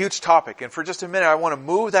that's a huge topic. And for just a minute, I want to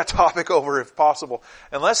move that topic over if possible.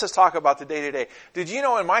 And let's just talk about the day-to-day. Did you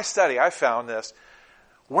know in my study, I found this,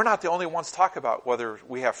 we're not the only ones to talk about whether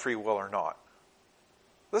we have free will or not.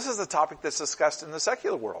 This is the topic that's discussed in the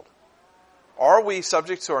secular world. Are we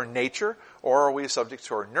subject to our nature, or are we subject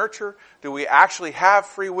to our nurture? Do we actually have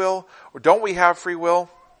free will, or don't we have free will?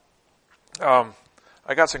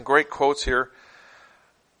 I got some great quotes here.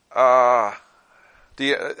 For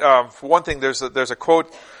one thing, there's a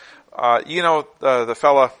quote. The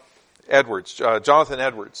fella Edwards, Jonathan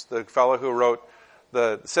Edwards, the fellow who wrote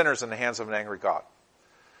 "The Sinners in the Hands of an Angry God."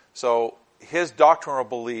 So his doctrinal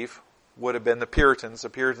belief would have been the Puritans. The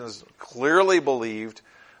Puritans clearly believed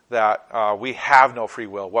that we have no free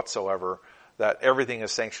will whatsoever, that everything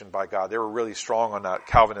is sanctioned by God. They were really strong on that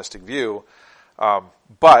Calvinistic view.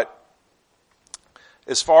 But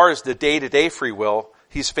as far as the day-to-day free will,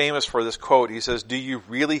 he's famous for this quote. He says, "Do you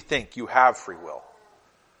really think you have free will?"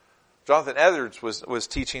 Jonathan Edwards was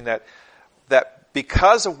teaching that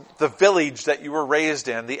because of the village that you were raised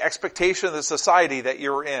in, the expectation of the society that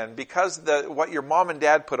you were in, because what your mom and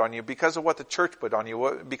dad put on you, because of what the church put on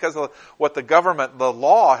you, because of what the government, the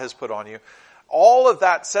law has put on you, all of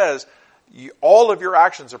that says all of your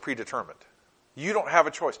actions are predetermined. You don't have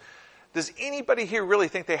a choice. Does anybody here really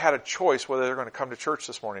think they had a choice whether they're going to come to church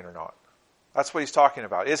this morning or not? That's what he's talking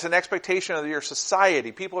about. It's an expectation of your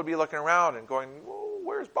society. People would be looking around and going,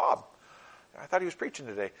 "Where's Bob? I thought he was preaching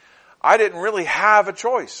today." I didn't really have a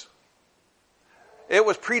choice. It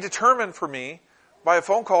was predetermined for me by a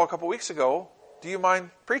phone call a couple weeks ago. Do you mind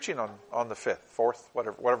preaching on the 5th, 4th,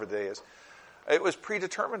 whatever the day is? It was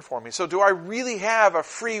predetermined for me. So do I really have a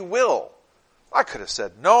free will? I could have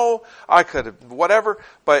said no. I could have whatever.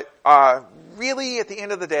 But really, at the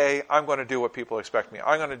end of the day, I'm going to do what people expect me.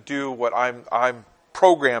 I'm going to do what I'm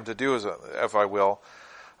programmed to do, if I will.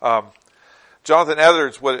 Jonathan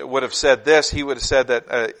Edwards would have said this. He would have said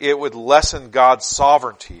that it would lessen God's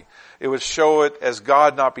sovereignty. It would show it as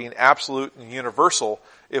God not being absolute and universal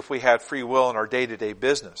if we had free will in our day-to-day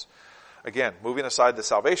business. Again, moving aside the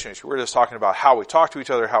salvation issue, we're just talking about how we talk to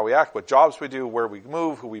each other, how we act, what jobs we do, where we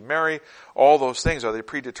move, who we marry, all those things. Are they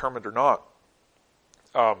predetermined or not?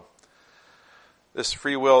 This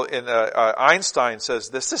free will, in Einstein says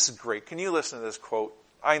this. This is great. Can you listen to this quote?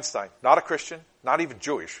 Einstein, not a Christian, not even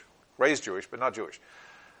Jewish, raised Jewish, but not Jewish.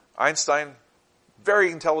 Einstein,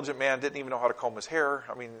 very intelligent man, didn't even know how to comb his hair.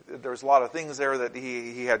 I mean, there's a lot of things there that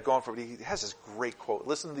he had going for him. He has this great quote.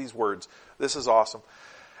 Listen to these words. This is awesome.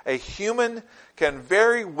 A human can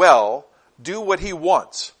very well do what he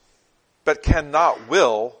wants, but cannot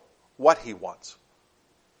will what he wants.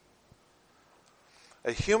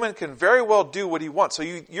 A human can very well do what he wants. So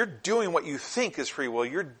you're doing what you think is free will.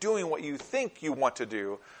 You're doing what you think you want to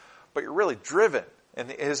do, but you're really driven in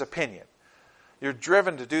his opinion. You're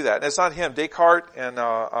driven to do that. And it's not him. Descartes and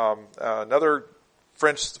another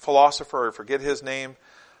French philosopher, I forget his name,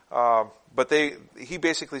 but he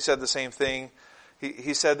basically said the same thing.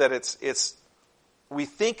 He said that it's we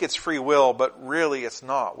think it's free will, but really it's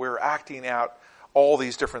not. We're acting out all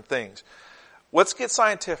these different things. Let's get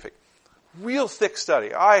scientific. Real thick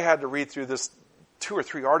study. I had to read through this 2 or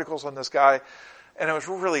 3 articles on this guy, and it was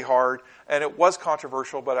really hard, and it was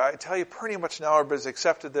controversial, but I tell you, pretty much now everybody's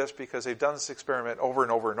accepted this because they've done this experiment over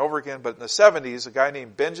and over and over again. But in the 70s, a guy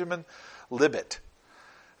named Benjamin Libet,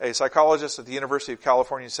 a psychologist at the University of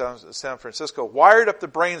California, San Francisco, wired up the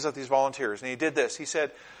brains of these volunteers, and he did this. He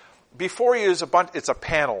said, before you use it's a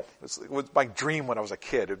panel. It was my dream when I was a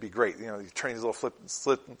kid. It'd be great. You turn these little flip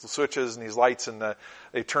switches and these lights, and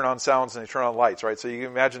they turn on sounds and they turn on lights, right? So you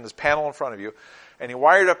can imagine this panel in front of you, and he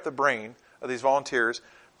wired up the brain of these volunteers,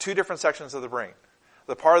 2 different sections of the brain.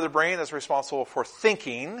 The part of the brain that's responsible for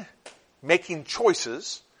thinking, making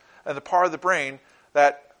choices, and the part of the brain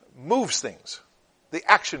that moves things, the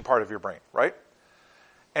action part of your brain, right?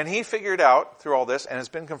 And he figured out through all this, and it's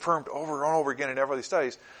been confirmed over and over again in every of these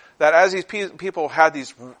studies, that as these people had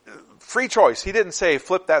these free choice, he didn't say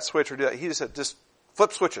flip that switch or do that. He just said just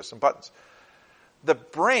flip switches and buttons. The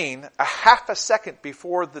brain, a half a second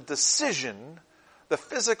before the decision, the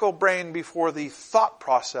physical brain before the thought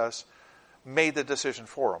process, made the decision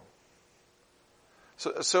for him.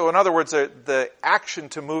 So in other words, the action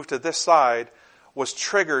to move to this side was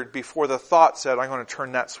triggered before the thought said, I'm going to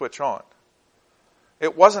turn that switch on.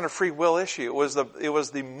 It wasn't a free will issue. It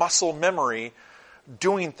was the muscle memory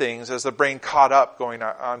doing things as the brain caught up going,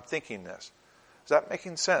 I'm thinking this. Is that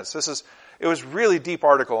making sense? It was really deep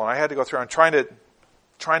article, and I had to go through. I'm trying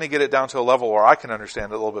to get it down to a level where I can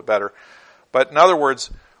understand it a little bit better. But in other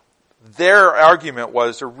words, their argument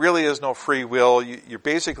was there really is no free will. You're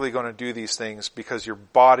basically going to do these things because your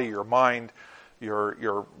body, your mind,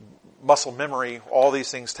 your muscle memory, all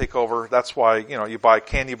these things take over. That's why, you buy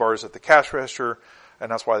candy bars at the cash register.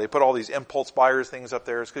 And that's why they put all these impulse buyers things up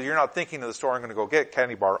there. It's because you're not thinking to the store, I'm going to go get a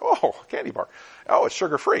candy bar. Oh, candy bar. Oh, it's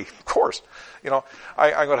sugar free. Of course. I'm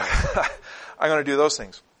going to do those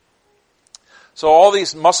things. So all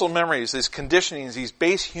these muscle memories, these conditionings, these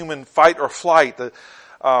base human fight or flight. There's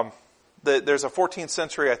a 14th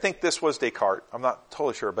century, I think this was Descartes. I'm not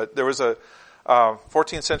totally sure, but there was a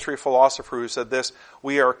 14th century philosopher who said this: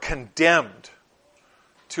 we are condemned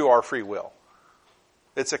to our free will.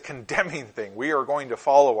 It's a condemning thing. We are going to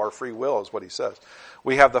follow our free will, is what he says.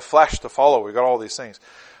 We have the flesh to follow. We've got all these things.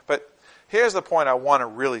 But here's the point I want to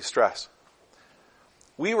really stress.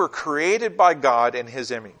 We were created by God in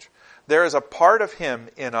His image. There is a part of Him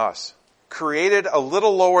in us, created a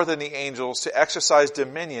little lower than the angels to exercise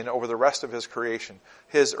dominion over the rest of His creation,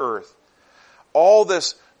 His earth. All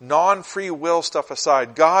this non-free will stuff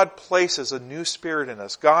aside, God places a new spirit in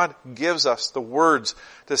us. God gives us the words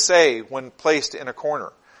to say when placed in a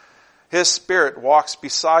corner. His Spirit walks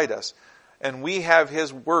beside us, and we have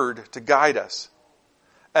His Word to guide us.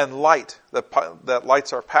 And light that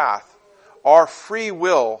lights our path. Our free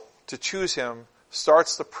will to choose Him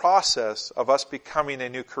starts the process of us becoming a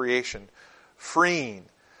new creation, freeing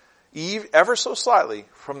ever so slightly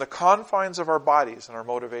from the confines of our bodies and our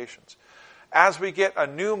motivations. As we get a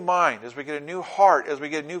new mind, as we get a new heart, as we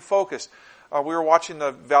get a new focus. We were watching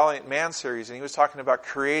the Valiant Man series, and he was talking about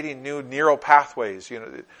creating new neural pathways.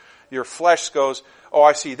 Your flesh goes, oh,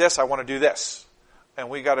 I see this, I want to do this. And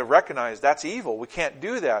we got to recognize that's evil. We can't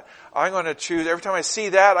do that. I'm going to choose, every time I see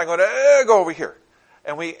that, I'm going to go over here.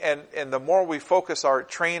 And the more we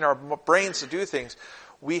train our brains to do things,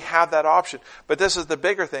 we have that option. But this is the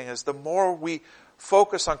bigger thing, is the more we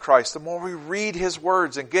focus on Christ, the more we read His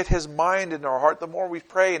words and get His mind in our heart, the more we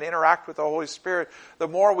pray and interact with the Holy Spirit, the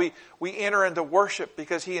more we enter into worship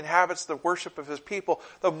because He inhabits the worship of His people,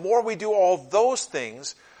 the more we do all those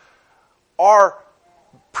things, our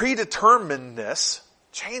predeterminedness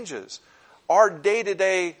changes. Our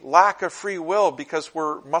day-to-day lack of free will, because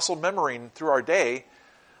we're muscle memorying through our day,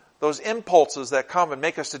 those impulses that come and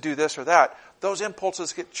make us to do this or that, those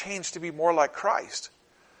impulses get changed to be more like Christ.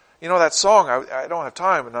 You know that song, I don't have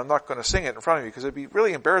time and I'm not going to sing it in front of you because it'd be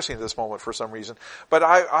really embarrassing at this moment for some reason. But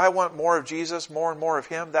I want more of Jesus, more and more of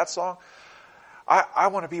Him, that song. I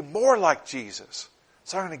want to be more like Jesus.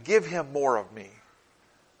 So I'm going to give Him more of me.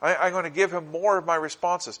 I'm going to give Him more of my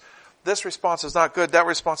responses. This response is not good, that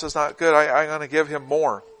response is not good. I'm going to give Him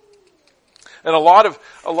more. And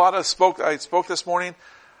I spoke this morning.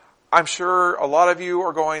 I'm sure a lot of you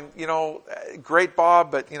are going, great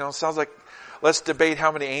Bob, but sounds like let's debate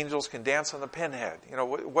how many angels can dance on the pinhead.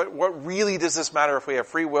 What really does this matter if we have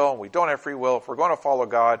free will and we don't have free will? If we're going to follow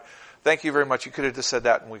God, thank you very much. You could have just said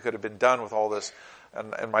that and we could have been done with all this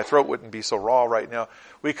and my throat wouldn't be so raw right now.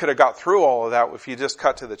 We could have got through all of that if you just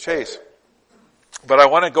cut to the chase. But I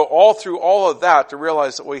want to go all through all of that to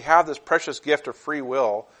realize that we have this precious gift of free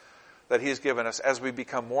will that He's given us. As we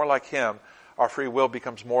become more like Him, our free will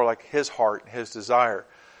becomes more like His heart and His desire.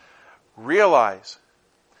 Realize,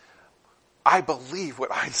 I believe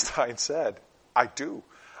what Einstein said. I do.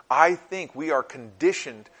 I think we are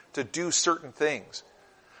conditioned to do certain things.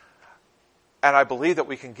 And I believe that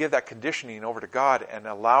we can give that conditioning over to God and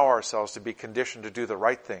allow ourselves to be conditioned to do the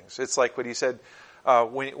right things. It's like what He said,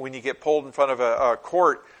 when you get pulled in front of a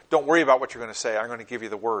court, don't worry about what you're going to say. I'm going to give you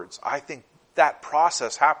the words. I think that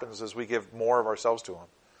process happens as we give more of ourselves to Him.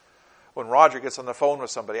 When Roger gets on the phone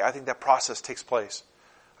with somebody, I think that process takes place.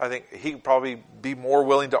 I think he'd probably be more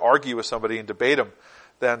willing to argue with somebody and debate them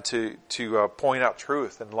than to point out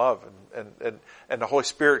truth and love. And the Holy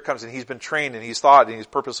Spirit comes and He's been trained and He's thought and He's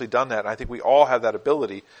purposely done that. And I think we all have that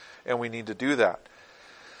ability and we need to do that.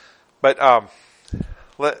 But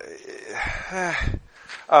let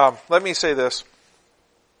me say this.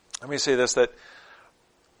 That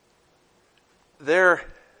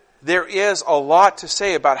there is a lot to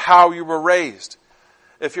say about how you were raised.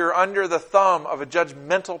 If you're under the thumb of a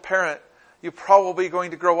judgmental parent, you're probably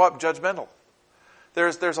going to grow up judgmental.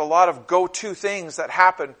 There's a lot of go-to things that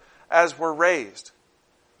happen as we're raised.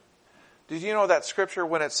 Did you know that scripture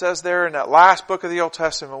when it says there in that last book of the Old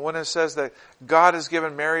Testament, when it says that God has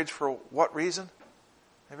given marriage for what reason?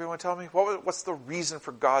 Everyone tell me? What's the reason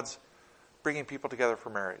for God's bringing people together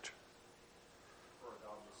for marriage?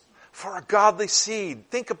 For a godly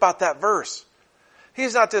seed. Think about that verse.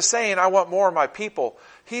 He's not just saying, I want more of my people.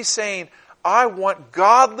 He's saying, I want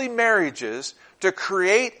godly marriages to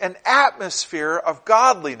create an atmosphere of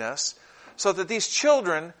godliness so that these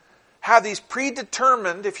children have these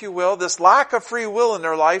predetermined, if you will, this lack of free will in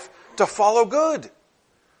their life to follow good,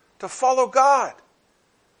 to follow God.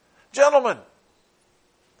 Gentlemen,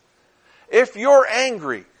 if you're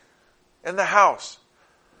angry in the house,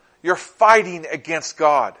 you're fighting against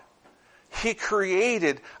God. He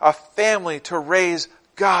created a family to raise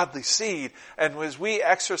godly seed. And as we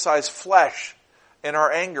exercise flesh in our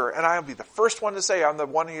anger, and I'll be the first one to say I'm the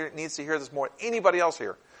one who needs to hear this more than anybody else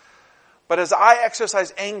here. But as I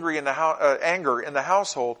exercise anger in the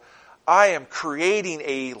household, I am creating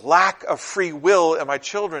a lack of free will in my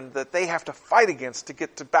children that they have to fight against to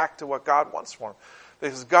get back to what God wants for them.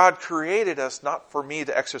 Because God created us not for me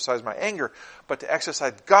to exercise my anger, but to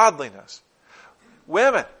exercise godliness.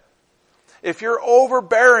 Women, if you're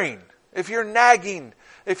overbearing, if you're nagging,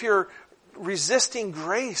 if you're resisting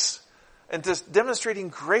grace and just demonstrating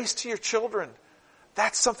grace to your children,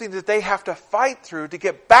 that's something that they have to fight through to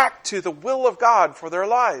get back to the will of God for their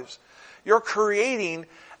lives. You're creating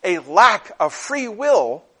a lack of free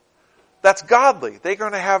will that's godly. They're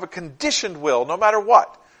going to have a conditioned will no matter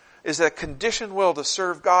what. Is that conditioned will to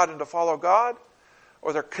serve God and to follow God?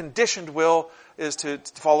 Or their conditioned will is to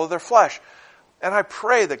follow their flesh? And I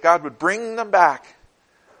pray that God would bring them back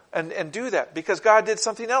and do that. Because God did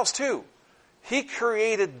something else too. He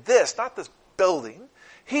created this, not this building.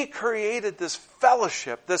 He created this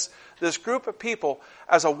fellowship, this group of people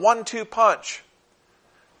as a 1-2 punch.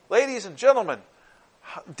 Ladies and gentlemen,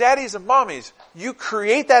 daddies and mommies, you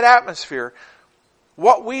create that atmosphere.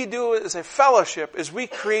 What we do as a fellowship is we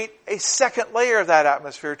create a second layer of that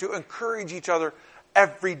atmosphere to encourage each other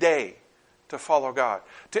every day to follow God,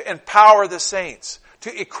 to empower the saints,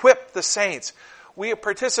 to equip the saints. We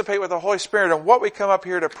participate with the Holy Spirit in what we come up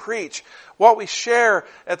here to preach, what we share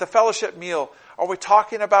at the fellowship meal. Are we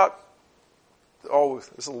talking about, this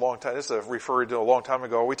is a long time, this is referred to a long time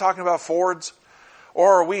ago. Are we talking about Fords?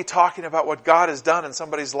 Or are we talking about what God has done in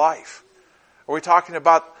somebody's life? Are we talking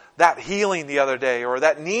about that healing the other day, or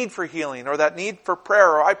that need for healing, or that need for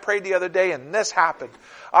prayer, or I prayed the other day and this happened.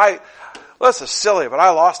 This is silly, but I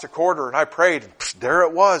lost a quarter and I prayed and there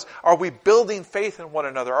it was. Are we building faith in one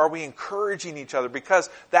another? Are we encouraging each other? Because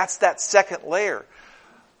that's that second layer.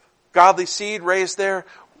 Godly seed raised there,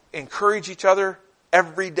 encourage each other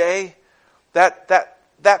every day. That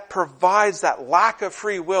that provides that lack of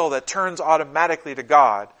free will that turns automatically to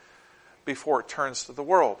God before it turns to the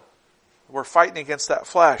world. We're fighting against that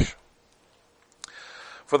flesh.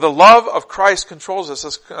 For the love of Christ controls us.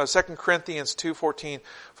 That's 2 Corinthians 2:14.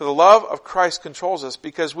 For the love of Christ controls us,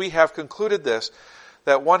 because we have concluded this,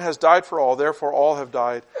 that one has died for all, therefore all have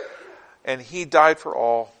died. And he died for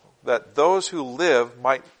all, that those who live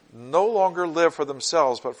might no longer live for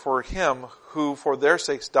themselves, but for him who for their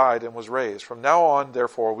sakes died and was raised. From now on,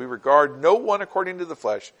 therefore, we regard no one according to the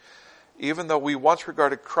flesh, even though we once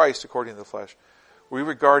regarded Christ according to the flesh. We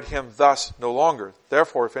regard him thus no longer.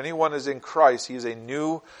 Therefore, if anyone is in Christ, he is a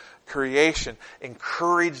new creation.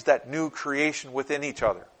 Encourage that new creation within each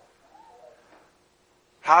other.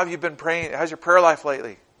 How have you been praying? How's your prayer life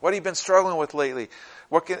lately? What have you been struggling with lately?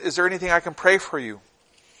 Is there anything I can pray for you?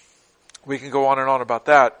 We can go on and on about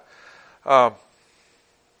that.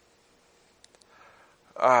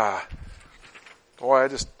 Boy, I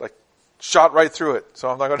just shot right through it, so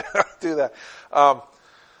I'm not going to do that.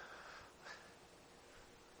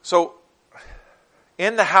 So,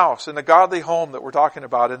 in the house, in the godly home that we're talking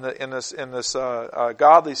about, in this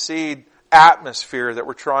godly seed atmosphere that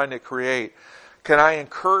we're trying to create, can I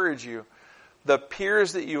encourage you, the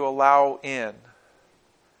peers that you allow in?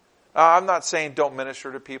 I'm not saying don't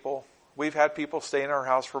minister to people. We've had people stay in our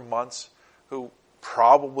house for months who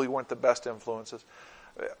probably weren't the best influences.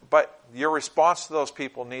 But your response to those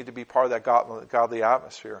people need to be part of that godly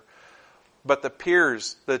atmosphere. But the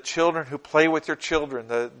peers, the children who play with your children,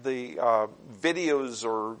 the videos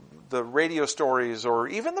or the radio stories or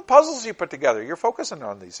even the puzzles you put together, you're focusing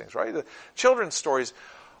on these things, right? The children's stories,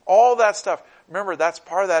 all that stuff. Remember, that's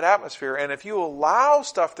part of that atmosphere. And if you allow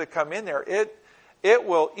stuff to come in there, it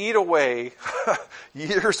will eat away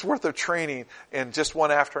years worth of training in just one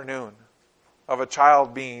afternoon of a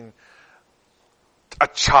child being a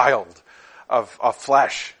child of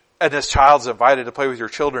flesh. And this child's invited to play with your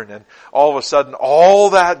children, and all of a sudden,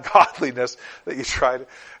 all that godliness that you tried,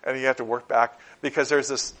 and you have to work back because there's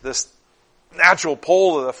this natural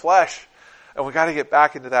pull to the flesh, and we got to get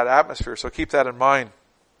back into that atmosphere. So keep that in mind.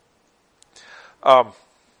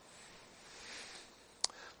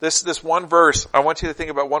 This one verse, I want you to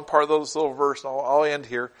think about one part of those little verse, and I'll end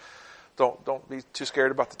here. Don't be too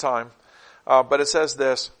scared about the time. But it says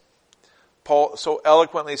this. Paul so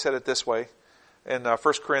eloquently said it this way. In 1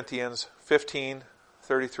 Corinthians 15,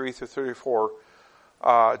 33 through 34,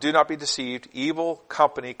 do not be deceived. Evil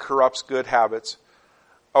company corrupts good habits.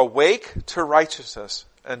 Awake to righteousness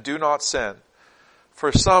and do not sin.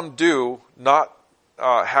 For some do, not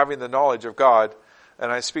having the knowledge of God.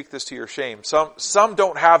 And I speak this to your shame. Some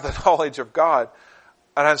don't have the knowledge of God.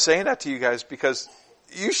 And I'm saying that to you guys because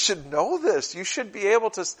you should know this. You should be able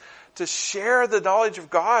to share the knowledge of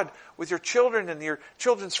God with your children and your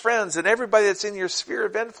children's friends and everybody that's in your sphere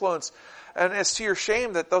of influence. And it's to your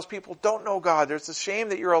shame that those people don't know God. There's a shame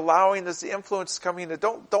that you're allowing this influence coming in.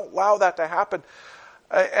 Don't allow that to happen.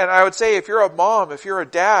 And I would say if you're a mom, if you're a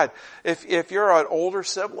dad, if you're an older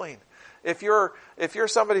sibling, if you're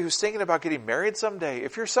somebody who's thinking about getting married someday,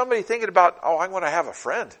 if you're somebody thinking about, I'm going to have a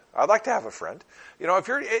friend. I'd like to have a friend. If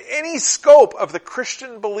you're any scope of the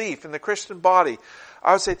Christian belief in the Christian body,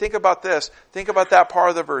 I would say think about this. Think about that part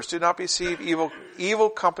of the verse. Do not be deceived. Evil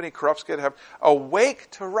company corrupts good habits. Awake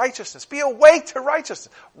to righteousness. Be awake to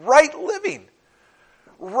righteousness. Right living.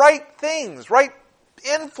 Right things. Right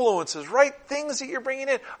influences. Right things that you're bringing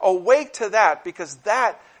in. Awake to that, because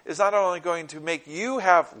that is not only going to make you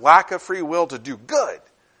have lack of free will to do good,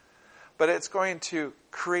 but it's going to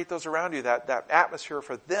create those around you, that atmosphere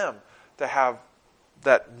for them to have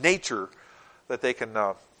that nature that they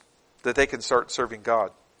can start serving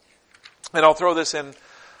God. And I'll throw this in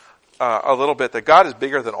a little bit, that God is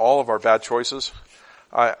bigger than all of our bad choices.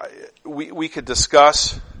 We could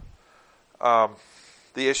discuss the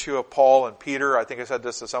issue of Paul and Peter. I think I said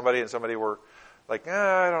this to somebody, and somebody were like,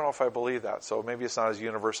 I don't know if I believe that. So maybe it's not as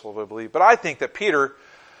universal as I believe. But I think that Peter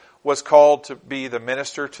was called to be the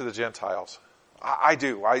minister to the Gentiles. I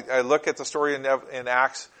do. I look at the story in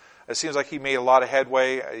Acts. It seems like he made a lot of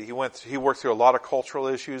headway. He worked through a lot of cultural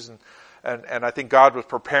issues, and I think God was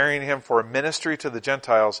preparing him for a ministry to the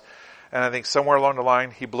Gentiles. And I think somewhere along the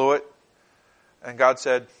line he blew it, and God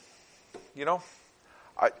said,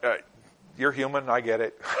 you're human, I get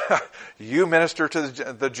it. You minister to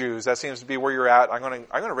the Jews. That seems to be where you're at. I'm going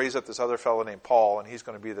to raise up this other fellow named Paul, and he's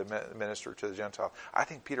going to be the minister to the Gentiles. I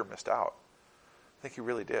think Peter missed out. I think he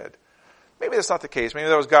really did. Maybe that's not the case. Maybe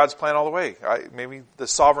that was God's plan all the way. Maybe the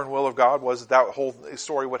sovereign will of God was that whole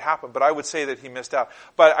story would happen. But I would say that he missed out.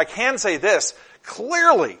 But I can say this.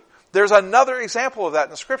 Clearly, there's another example of that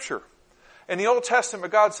in the Scripture. In the Old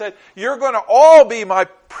Testament, God said, you're going to all be my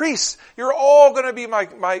priests. You're all going to be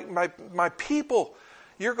my people.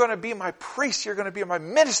 You're going to be my priests. You're going to be my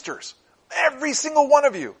ministers. Every single one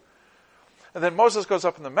of you. And then Moses goes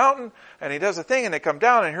up in the mountain, and he does a thing, and they come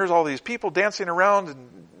down, and here's all these people dancing around,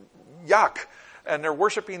 and yuck. And they're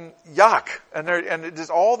worshiping yuck. And there's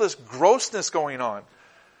all this grossness going on.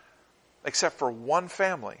 Except for one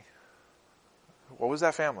family. What was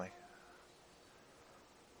that family?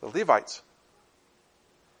 The Levites.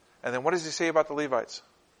 And then what does he say about the Levites?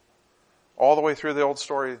 All the way through the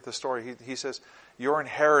story, he says, your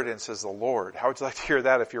inheritance is the Lord. How would you like to hear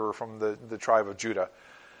that if you were from the tribe of Judah?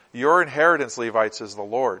 Your inheritance, Levites, is the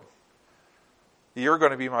Lord. You're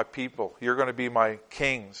going to be my people. You're going to be my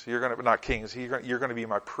kings. You're going to, not kings, you're going to be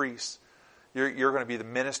my priests. You're going to be the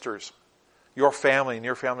ministers. Your family and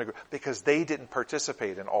your family group. Because they didn't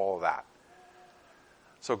participate in all of that.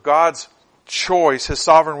 So God's choice, His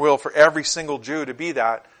sovereign will for every single Jew to be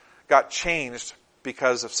that, got changed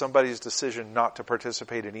because of somebody's decision not to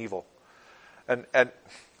participate in evil. And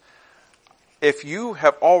if you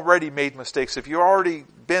have already made mistakes, if you've already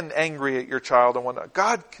been angry at your child and whatnot,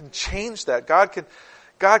 God can change that. God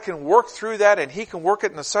can work through that, and He can work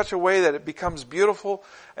it in such a way that it becomes beautiful,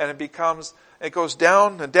 and it goes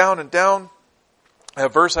down and down and down. A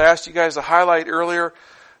verse I asked you guys to highlight earlier,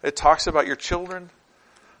 it talks about your children.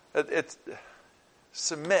 It's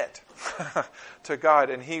submit to God,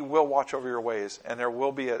 and He will watch over your ways, and there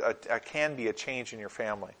will be can be a change in your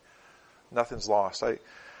family. Nothing's lost.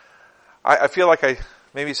 I feel like I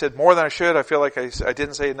maybe said more than I should. I feel like I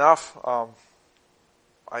didn't say enough.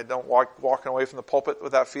 I don't walking away from the pulpit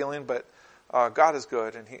with that feeling, but God is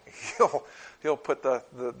good, and He'll put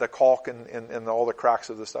the caulk in all the cracks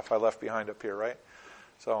of the stuff I left behind up here, right?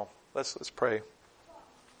 So let's pray.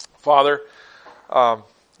 Father,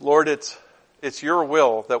 Lord, it's your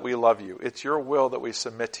will that we love you. It's your will that we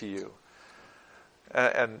submit to you.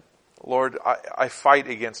 And Lord, I fight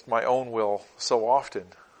against my own will so often.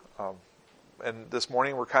 And this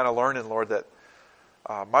morning we're kind of learning, Lord, that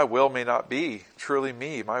my will may not be truly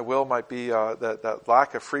me. My will might be that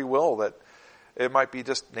lack of free will, that it might be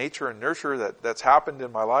just nature and nurture that's happened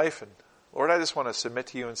in my life. And Lord, I just want to submit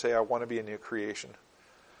to you and say I want to be a new creation.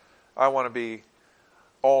 I want to be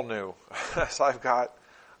all new. So I've got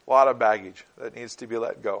a lot of baggage that needs to be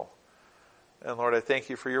let go. And Lord, I thank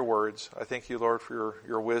you for your words. I thank you, Lord, for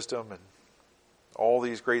your wisdom and all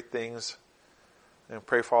these great things. And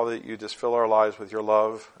pray, Father, that you just fill our lives with your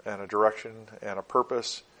love and a direction and a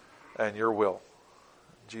purpose and your will.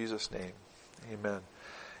 In Jesus' name, amen.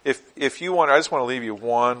 If you want, I just want to leave you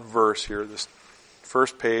one verse here, this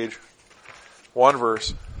first page, one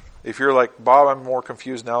verse. If you're like, Bob, I'm more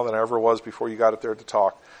confused now than I ever was before you got up there to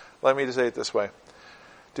talk. Let me just say it this way.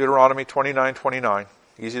 Deuteronomy 29:29.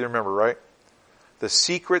 Easy to remember, right? The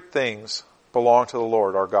secret things belong to the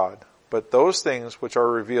Lord our God, but those things which are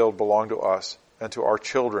revealed belong to us and to our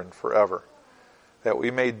children forever, that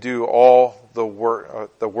we may do all the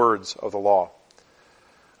words of the law.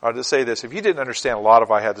 I'll just say this. If you didn't understand a lot of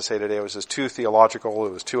what I had to say today, it was just too theological,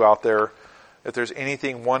 it was too out there. If there's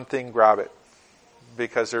anything, one thing, grab it.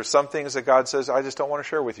 Because there's some things that God says, I just don't want to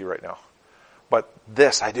share with you right now. But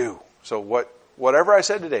this I do. So whatever I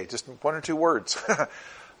said today, just one or two words,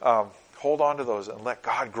 hold on to those and let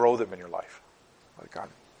God grow them in your life. Let God.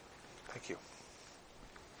 Thank you.